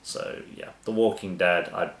 so yeah, The Walking Dead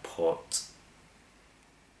I'd put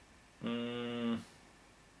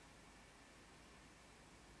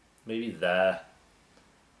maybe there.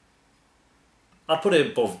 I'd put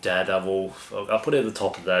it above Daredevil. I'd put it at the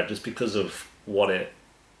top of there just because of what it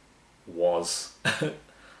was.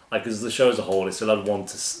 Like, as the show as a whole, it still had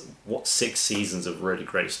 6 seasons of really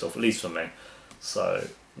great stuff, at least for me. So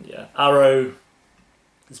yeah, Arrow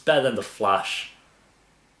is better than The Flash.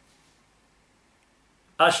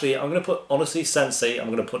 Actually, I'm going to put, honestly, Sense8, I'm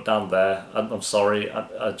going to put down there. I'm sorry,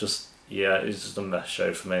 I just, yeah, it's just a mess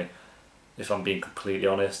show for me, if I'm being completely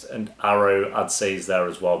honest. And Arrow, I'd say, is there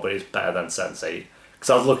as well, but it's better than Sense8. Because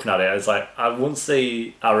I was looking at it, it's like, I wouldn't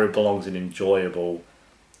say Arrow belongs in enjoyable,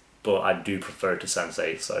 but I do prefer it to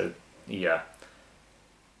Sense8, so yeah.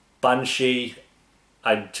 Banshee,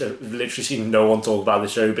 literally seen no one talk about the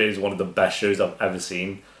show, but it's one of the best shows I've ever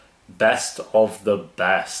seen. Best of the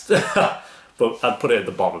best. But I'd put it at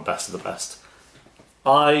the bottom of best of the best.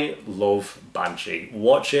 I love Banshee.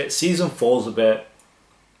 Watch it. Season 4's a bit...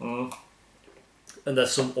 and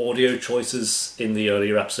there's some audio choices in the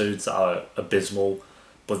earlier episodes that are abysmal,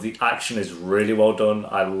 but the action is really well done.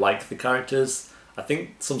 I like the characters. I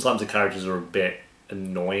think sometimes the characters are a bit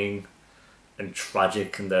annoying and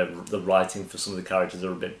tragic, and the writing for some of the characters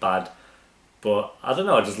are a bit bad. But I don't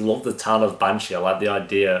know, I just love the town of Banshee. I like the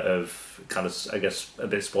idea of kind of, I guess, a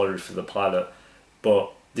bit spoilery for the pilot,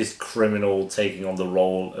 but this criminal taking on the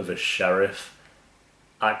role of a sheriff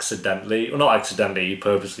accidentally, well, not accidentally, he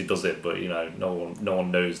purposely does it, but you know, no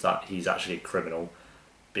one knows that he's actually a criminal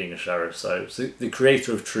being a sheriff. So the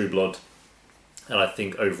creator of True Blood, and I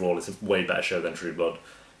think overall it's a way better show than True Blood.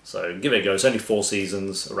 So give it a go. It's only 4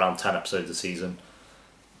 seasons, around 10 episodes a season.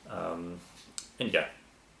 And yeah,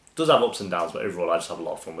 it does have ups and downs, but overall I just have a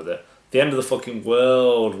lot of fun with it. The end of the fucking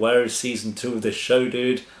world. Where is season 2 of this show,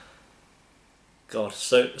 dude? God,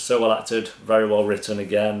 so well acted, very well written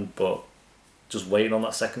again, but just waiting on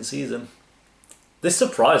that second season. This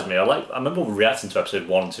surprised me. I remember reacting to episode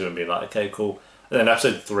 1 and 2 and being like, okay, cool. And then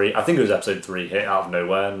episode 3, I think it was episode 3, hit out of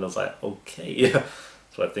nowhere, and I was like, okay.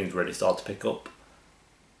 That's where things really start to pick up.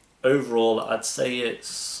 Overall, I'd say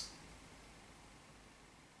it's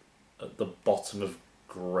at the bottom of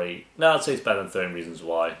great. No, I'd say it's better than 13 Reasons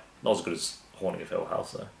Why. Not as good as Haunting of Hill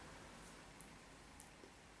House, though.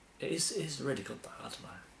 It is really good, though. I don't know.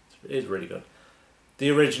 It is really good.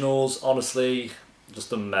 The originals, honestly,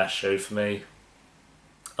 just a mess show for me.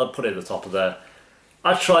 I'd put it at the top of there.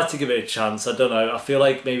 I tried to give it a chance. I don't know. I feel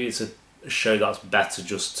like maybe it's a show that's better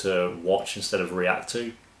just to watch instead of react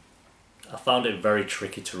to. I found it very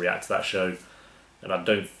tricky to react to that show, and I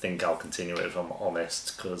don't think I'll continue it if I'm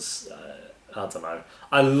honest, because I don't know.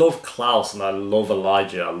 I love Klaus and I love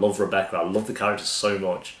Elijah. I love Rebecca. I love the characters so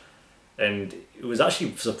much, and it was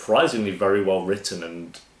actually surprisingly very well written,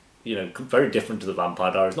 and you know, very different to the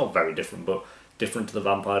Vampire Diaries. Not very different, but different to the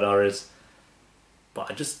Vampire Diaries. But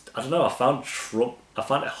I don't know. I found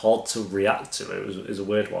it hard to react to it. It was a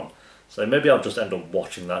weird one. So maybe I'll just end up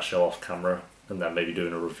watching that show off camera and then maybe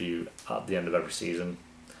doing a review at the end of every season.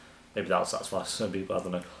 Maybe that'll satisfy some people. I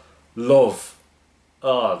don't know. Love,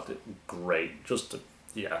 oh, great. Just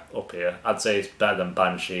yeah, up here. I'd say it's better than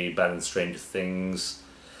Banshee, better than Stranger Things,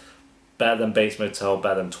 better than Bates Motel,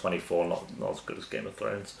 better than 24. Not as good as Game of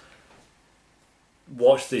Thrones.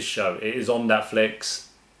 Watch this show. It is on Netflix.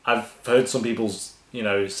 I've heard some people,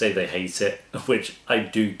 say they hate it, which I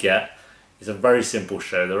do get. It's a very simple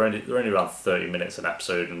show. They're only around 30 minutes an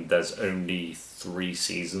episode, and there's only 3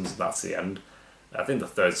 seasons, and that's the end. I think the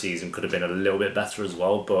 3rd season could have been a little bit better as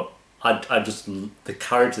well, but the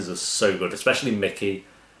characters are so good, especially Mickey,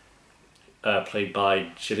 played by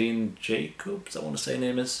Gillian Jacobs, I want to say her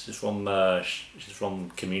name is. She's from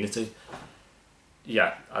Community.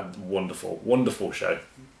 Yeah, wonderful show.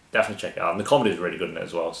 Definitely check it out. And the comedy is really good in it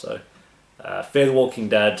as well. So, Fear the Walking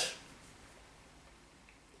Dead.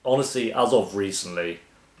 Honestly, as of recently,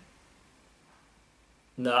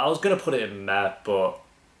 no, I was gonna put it in meh, but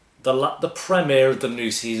the premiere of the new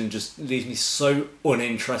season just leaves me so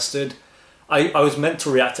uninterested. I was meant to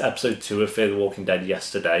react to episode 2 of Fear the Walking Dead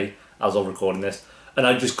yesterday, as of recording this, and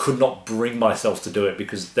I just could not bring myself to do it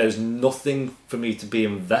because there's nothing for me to be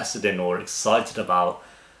invested in or excited about.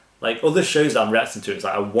 Like other shows that I'm reacting to, it's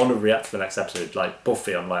like I want to react to the next episode. Like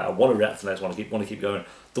Buffy, I'm like I want to react to the next one. I want to keep going.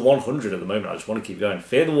 The 100 at the moment, I just want to keep going.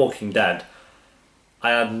 Fear the Walking Dead,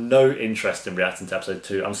 I had no interest in reacting to episode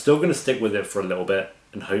 2. I'm still going to stick with it for a little bit,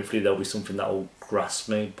 and hopefully there'll be something that will grasp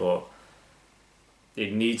me. But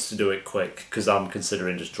it needs to do it quick because I'm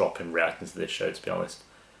considering just dropping reacting to this show. To be honest,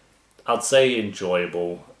 I'd say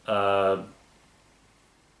enjoyable.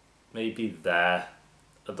 Maybe there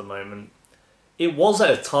at the moment. It was at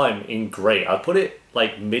a time in great. I'd put it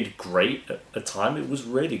like mid-great at a time. It was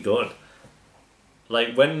really good.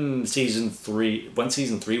 Like when season 3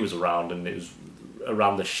 was around and it was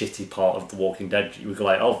around the shitty part of The Walking Dead, you were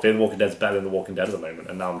like, oh, Fear the Walking Dead's better than The Walking Dead at the moment.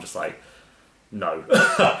 And now I'm just like, no,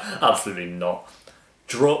 absolutely not.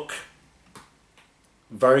 Druck,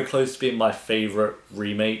 very close to being my favourite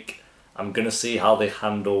remake. I'm going to see how they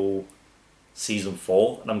handle season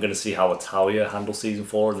 4, and I'm going to see how Italia handles season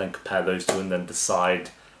 4 and then compare those two and then decide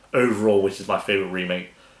overall which is my favourite remake.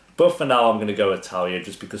 But for now I'm going to go Italia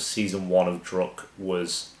just because season 1 of Druck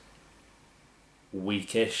was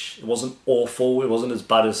weakish. It wasn't awful, it wasn't as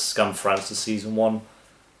bad as Scam Francis season 1,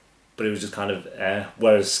 but it was just kind of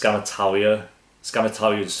whereas Scam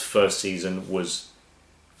Italia's first season was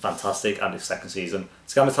fantastic, and its second season.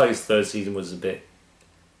 Scam Italia's third season was a bit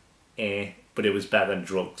but it was better than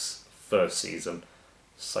Druck's first season.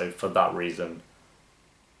 So for that reason,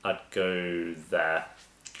 I'd go there,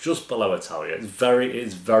 just below Italia. It's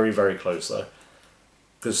very, very close though,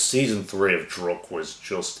 because season 3 of Druck was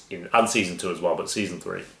just and season 2 as well, but season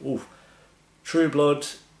 3, ooh, True Blood,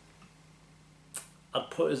 I'd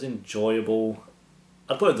put as enjoyable.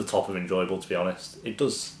 I'd put it at the top of enjoyable, to be honest. It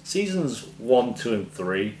does. Seasons 1, 2, and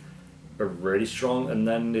 3 are really strong, and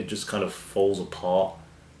then it just kind of falls apart.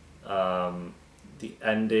 The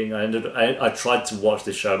ending, I tried to watch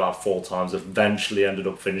this show about 4 times, eventually ended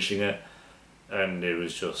up finishing it, and it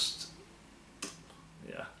was just,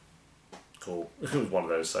 yeah, cool. It was one of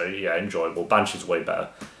those, so yeah, enjoyable. Banshee's way better.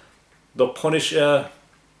 The Punisher,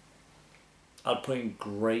 I'd put in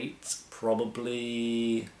great,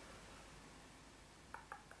 probably,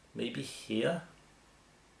 maybe here.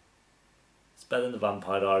 It's better than the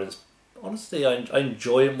Vampire Diaries. Honestly, I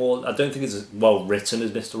enjoy it more. I don't think it's as well written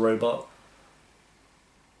as Mr. Robot.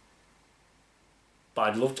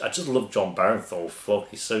 But I just love John Barenthal. Fuck,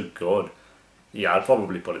 he's so good. Yeah, I'd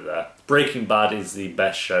probably put it there. Breaking Bad is the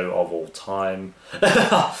best show of all time.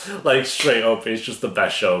 Like, straight up, it's just the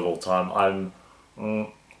best show of all time. I'm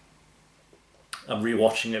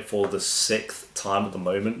rewatching it for the 6th time at the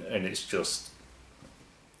moment, and it's just,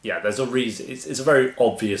 yeah, there's a reason. It's a very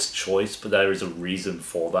obvious choice, but there is a reason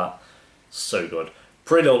for that. So good.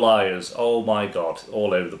 Pretty Little Liars, oh my god,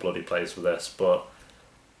 all over the bloody place with this, but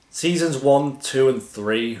seasons 1, 2, and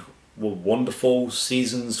 3 were wonderful.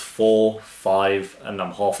 Seasons 4, 5, and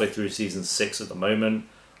I'm halfway through season 6 at the moment.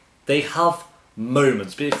 They have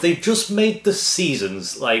moments, but if they just made the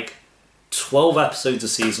seasons like 12 episodes a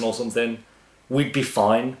season or something, we'd be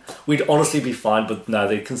fine. We'd honestly be fine, but no,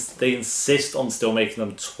 they insist on still making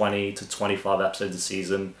them 20 to 25 episodes a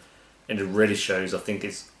season, and it really shows. I think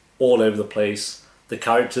it's all over the place. The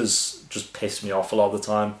characters just piss me off a lot of the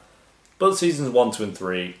time. But seasons 1, 2, and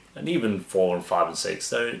 3, and even 4 and 5 and 6,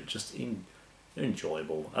 they're just they're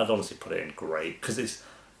enjoyable. I'd honestly put it in great, because it's,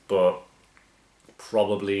 but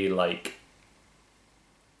probably like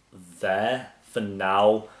there for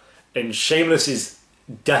now. And Shameless is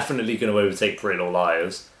definitely going to overtake Pretty Little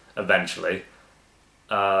Liars eventually.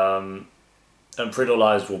 And Pretty Little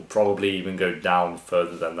Liars will probably even go down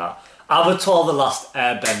further than that. Avatar: The Last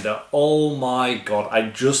Airbender, oh my god, I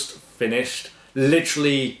just finished,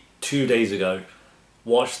 literally 2 days ago,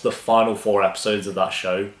 watched the final 4 episodes of that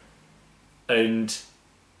show, and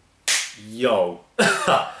yo,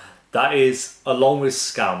 that is, along with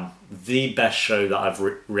Scam, the best show that I've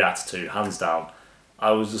reacted to, hands down.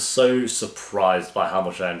 I was just so surprised by how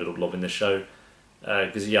much I ended up loving this show,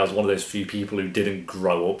 because yeah, I was one of those few people who didn't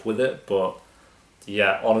grow up with it, but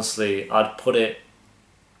yeah, honestly, I'd probably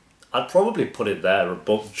put it there,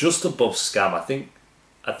 above, just above Scam. I think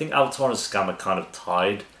Avatar and Scam are kind of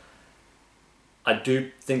tied. I do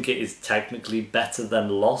think it is technically better than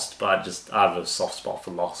Lost, but I have a soft spot for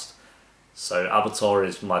Lost. So Avatar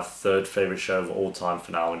is my 3rd favourite show of all time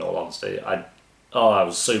for now, in all honesty. I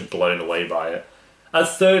was so blown away by it. A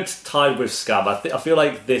 3rd tied with Scam. I feel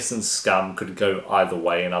like this and Scam could go either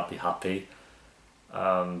way and I'd be happy.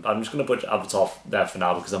 I'm just going to put Avatar there for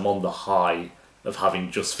now because I'm on the high of having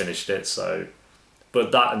just finished it. So,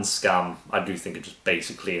 but that and Scam, I do think are just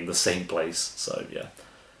basically in the same place. So yeah.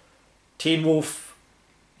 Teen Wolf,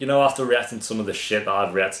 you know, after reacting to some of the shit that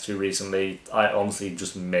I've reacted to recently, I honestly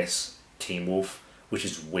just miss Teen Wolf, which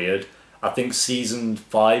is weird. I think season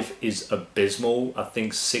 5 is abysmal. I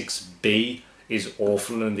think 6B is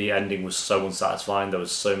awful, and the ending was so unsatisfying. There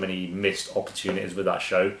was so many missed opportunities with that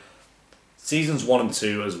show. Seasons 1 and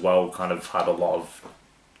 2 as well kind of had a lot of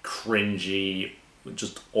cringy,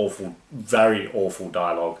 just awful, very awful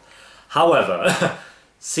dialogue. However,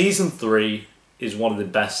 season 3 is one of the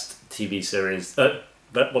best TV series, one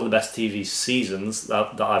of the best TV seasons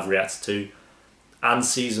that I've reacted to. And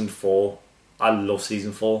season 4, I love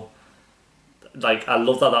season 4. Like, I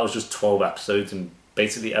love that was just 12 episodes, and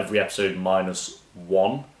basically every episode minus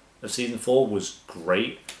 1 of season 4 was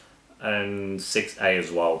great. And 6A as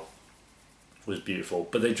well was beautiful.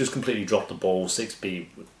 But they just completely dropped the ball. 6B,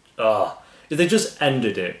 if they just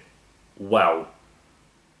ended it well,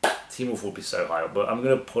 Teen Wolf would be so high up. But I'm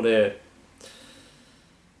going to put it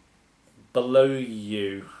below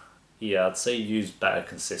You. Yeah, I'd say You's better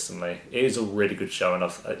consistently. It is a really good show, and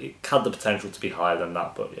it had the potential to be higher than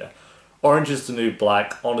that, but yeah. Orange is the New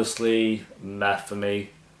Black, honestly, meh for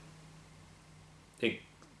me. It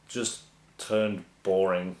just turned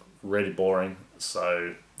boring, really boring,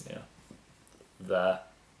 so yeah. There.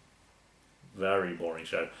 Very boring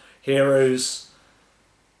show. Heroes,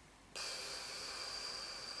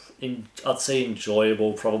 I'd say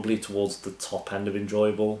enjoyable, probably towards the top end of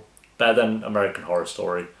enjoyable. better than American Horror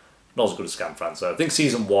Story. Not as good as Scam Franco. I think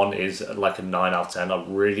season 1 is like a 9 out of 10. I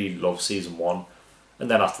really love season 1. And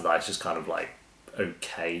then after that, it's just kind of like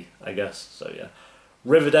okay, I guess. So yeah.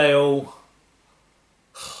 Riverdale.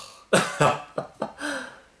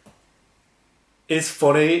 It's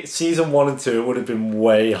funny, season 1 and 2 would have been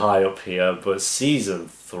way high up here, but season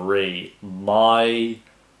 3, my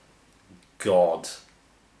god.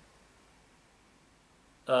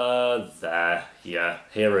 Yeah,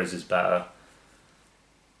 Heroes is better.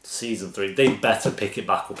 Season 3, they better pick it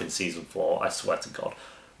back up in season 4, I swear to god.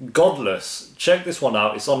 Godless, check this one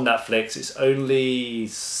out, it's on Netflix, it's only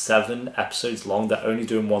 7 episodes long, they're only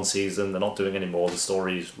doing 1 season, they're not doing any more, the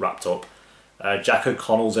story's wrapped up. Jack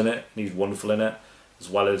O'Connell's in it, and he's wonderful in it, as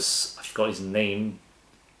well as, I forgot his name,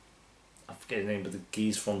 but the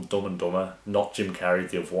geese from Dumb and Dumber, not Jim Carrey,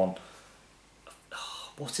 the other one.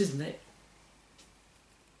 What's his name?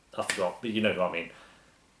 I forgot, but you know who I mean.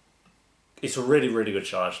 It's a really, really good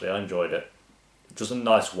show, actually, I enjoyed it. Just a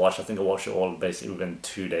nice watch, I think I watched it all basically within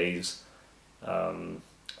 2 days. I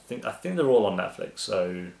think they're all on Netflix,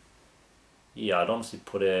 so yeah, I'd honestly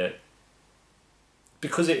put it,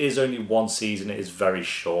 because it is only 1 season, it is very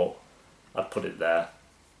short, I'd put it there.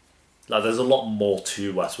 Like, there's a lot more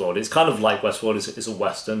to Westworld. It's kind of like Westworld, it's a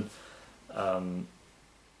western,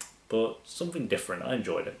 but something different. I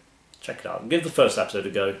enjoyed it. Check it out. Give the first episode a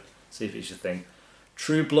go, see if it's your thing.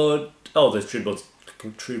 True Blood, oh, there's True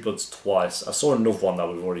Bloods twice. I saw another one that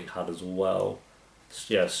we've already had as well.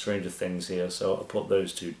 Yeah, Stranger Things here, so I'll put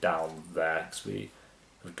those 2 down there, because we've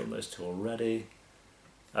done those 2 already.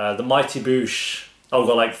 The Mighty Boosh, I've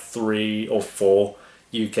got like 3 or 4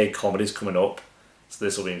 UK comedies coming up, so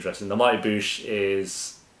this will be interesting. The Mighty Boosh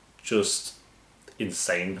is just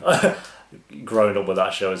insane. Growing up with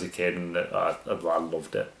that show as a kid, and I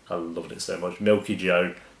loved it. I loved it so much. Milky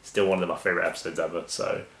Joe, still one of my favourite episodes ever,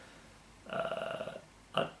 so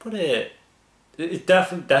I'd put it, it's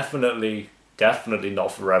definitely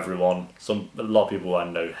not for everyone. A lot of people I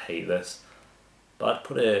know hate this, but I'd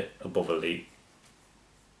put it above Elite.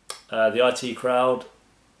 The IT Crowd,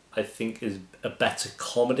 I think, is a better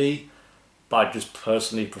comedy, but I just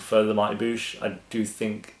personally prefer the Mighty Boosh. I do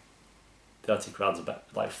think the IT Crowd's a bit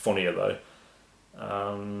like funnier though.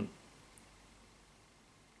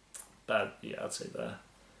 But yeah, I'd say there.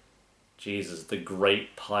 Jesus, the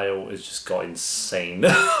Great Pile has just got insane.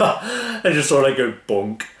 I just saw it go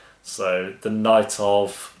bunk. So the Night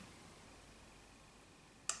of.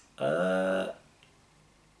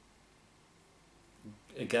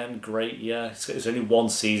 Again, great, yeah. It's only 1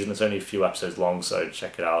 season, it's only a few episodes long, so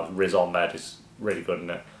check it out. Riz Ahmed is really good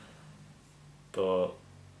in it. But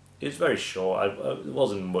it's very short. It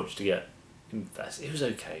wasn't much to get invested. It was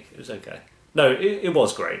okay. No, it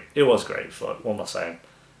was great. It was great, what am I saying?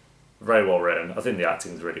 Very well written. I think the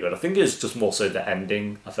acting's really good. I think it's just more so the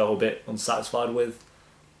ending I felt a bit unsatisfied with,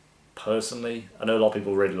 personally. I know a lot of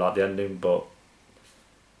people really like the ending, but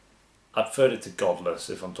I preferred it to Godless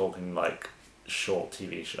if I'm talking like short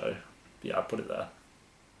TV show. Yeah, I put it there.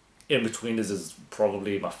 In Between Us is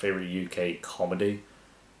probably my favourite UK comedy.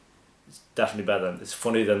 It's definitely better it's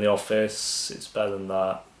funnier than The Office, it's better than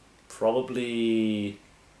that. Probably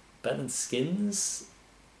better than Skins.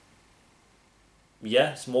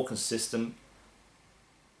 Yeah, it's more consistent.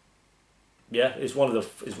 Yeah, it's one of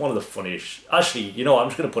the funniest. Actually, you know what, I'm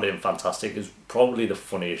just gonna put it in Fantastic. It's probably the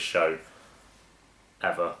funniest show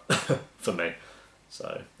ever for me.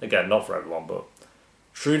 So again, not for everyone, but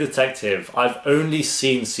True Detective. I've only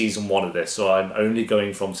seen season 1 of this, so I'm only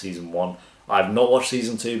going from season 1. I've not watched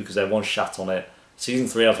season 2 because everyone shat on it. Season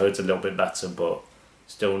 3 I've heard's a little bit better, but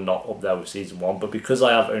still not up there with season 1. But because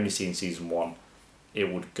I have only seen season 1, it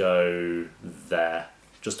would go there,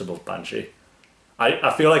 just above Banshee.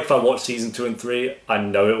 I feel like if I watch season 2 and 3, I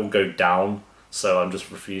know it will go down, so I'm just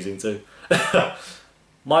refusing to.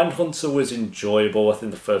 Mindhunter was enjoyable. I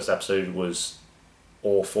think the first episode was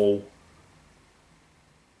awful.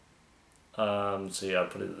 So yeah, I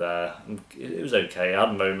put it there. It was okay. I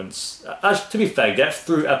had moments. Actually, to be fair, get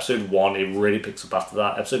through episode 1, it really picks up after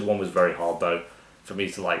that. Episode 1 was very hard though, for me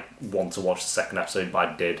to like want to watch the second episode, but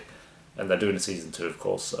I did. And they're doing a season 2, of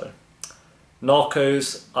course, so.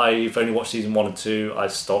 Narcos, I've only watched season 1 and 2. I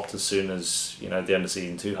stopped as soon as, the end of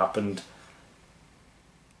season 2 happened.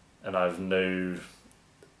 And I've no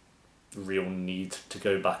real need to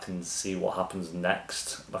go back and see what happens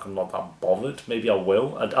next. Like, I'm not that bothered. Maybe I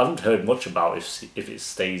will. I haven't heard much about if it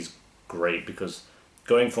stays great, because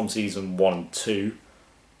going from season 1 and 2,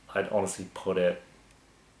 I'd honestly put it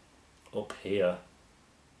up here.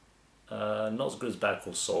 Not as good as Better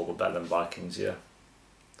Call Saul, but better than Vikings, yeah.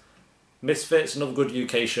 Misfits, another good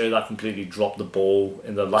UK show that completely dropped the ball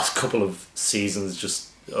in the last couple of seasons.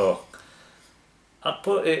 Just, oh. I'd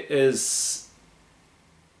put it as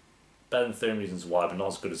better than 30 Reasons Why, but not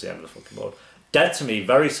as good as the end of the fucking world. Dead to Me,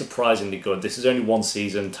 very surprisingly good. This is only one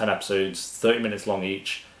season, 10 episodes, 30 minutes long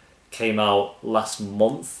each. Came out last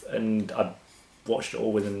month, and I watched it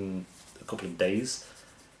all within a couple of days.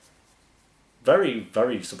 Very,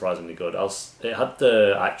 very surprisingly good. It had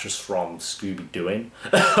the actress from Scooby-Doo in.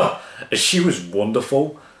 She was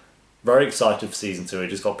wonderful. Very excited for season 2. It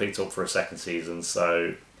just got picked up for a second season,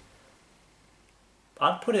 so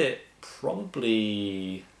I'd put it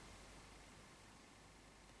probably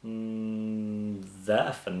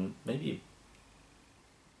there for maybe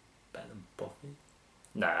better than Buffy.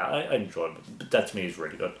 Nah, I enjoy it, but Dead to Me is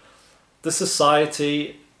really good. The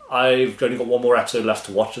Society, I've only got one more episode left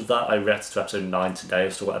to watch of that. I reacted to episode 9 today.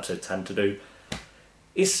 I've still got episode 10 to do.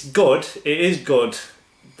 It's good. It is good.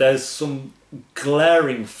 There's some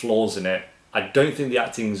glaring flaws in it. I don't think the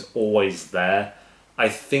acting's always there. I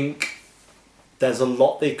think there's a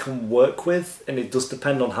lot they can work with, and it does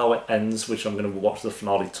depend on how it ends, which I'm going to watch the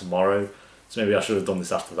finale tomorrow. So maybe I should have done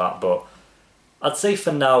this after that. But I'd say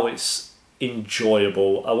for now it's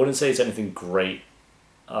enjoyable. I wouldn't say it's anything great.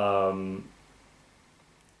 I'd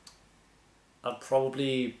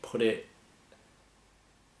probably put it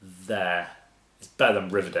there. It's better than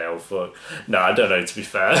Riverdale, but no, I don't know, to be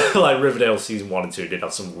fair. Like, Riverdale season 1 and 2 did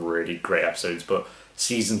have some really great episodes, but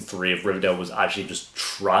season 3 of Riverdale was actually just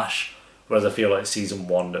trash, whereas I feel like season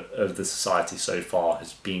 1 of The Society so far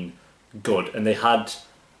has been good, and they had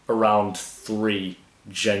around 3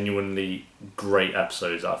 genuinely great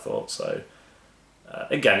episodes, I thought. So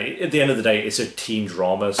again, at the end of the day, it's a teen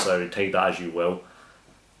drama, so take that as you will.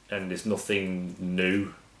 And it's nothing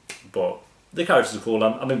new, but the characters are cool.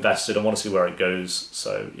 I'm invested. I want to see where it goes.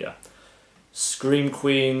 So yeah, Scream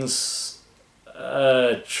Queens,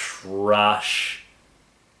 trash.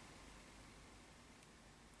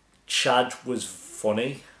 Chad was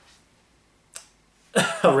funny.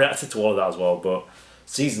 I reacted to all of that as well, but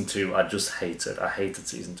season 2 I just hated. I hated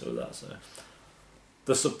season 2 of that. So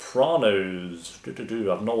The Sopranos,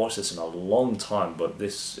 I've not watched this in a long time, but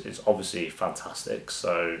this is obviously fantastic,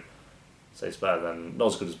 so it's better than, not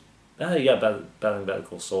as good as, better than Better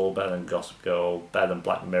Call Saul, better than Gossip Girl, better than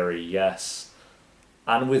Black Mirror, yes.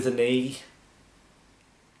 And with an E,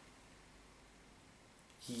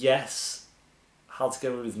 yes. How to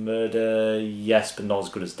Get Away with Murder, yes, but not as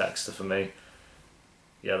good as Dexter for me.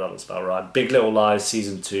 Yeah, that looks about right. Big Little Lies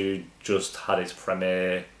season 2 just had its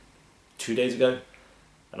premiere 2 days ago,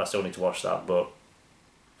 and I still need to watch that, but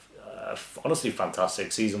honestly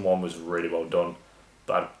fantastic. Season 1 was really well done,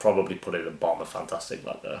 but I'd probably put it at the bottom of fantastic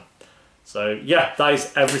right there. So yeah, that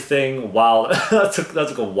is everything. Wow, that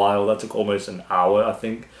took a while. That took almost an hour, I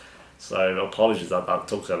think. So apologies that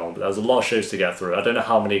took so long, but there's a lot of shows to get through. I don't know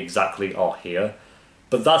how many exactly are here,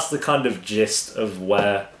 but that's the kind of gist of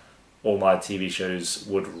where all my TV shows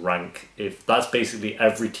would rank. If that's basically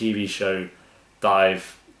every TV show that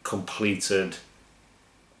I've completed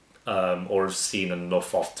or have seen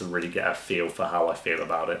enough of to really get a feel for how I feel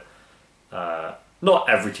about it. Not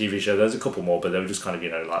every TV show, there's a couple more, but they were just kind of,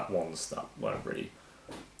 you know, like ones that weren't really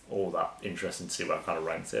all that interesting to see where I kind of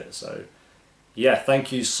ranked it. So yeah,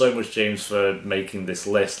 thank you so much, James, for making this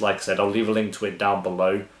list. Like I said, I'll leave a link to it down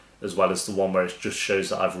below, as well as the one where it just shows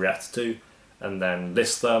that I've reacted to, and then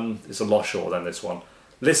list them. It's a lot shorter than this one.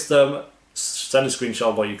 List them, send a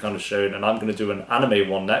screenshot of what you kind of showed, and I'm going to do an anime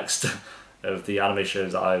one next of the anime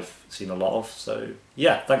shows that I've seen a lot of. So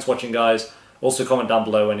yeah, thanks for watching, guys. Also comment down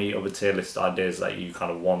below any other tier list ideas that you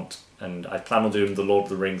kind of want, and I plan on doing the Lord of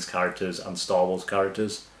the Rings characters and Star Wars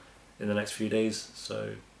characters in the next few days.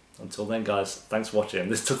 So until then, guys, thanks for watching.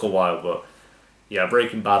 This took a while, but yeah,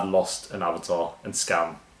 Breaking Bad, Lost, and Avatar, and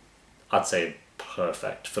Scam, I'd say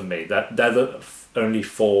perfect for me. They're the only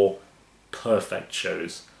 4 perfect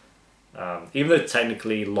shows. Even though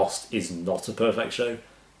technically Lost is not a perfect show,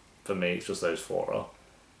 for me it's just those 4 are.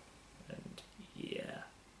 And yeah,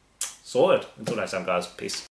 sorted. Until next time, guys, peace.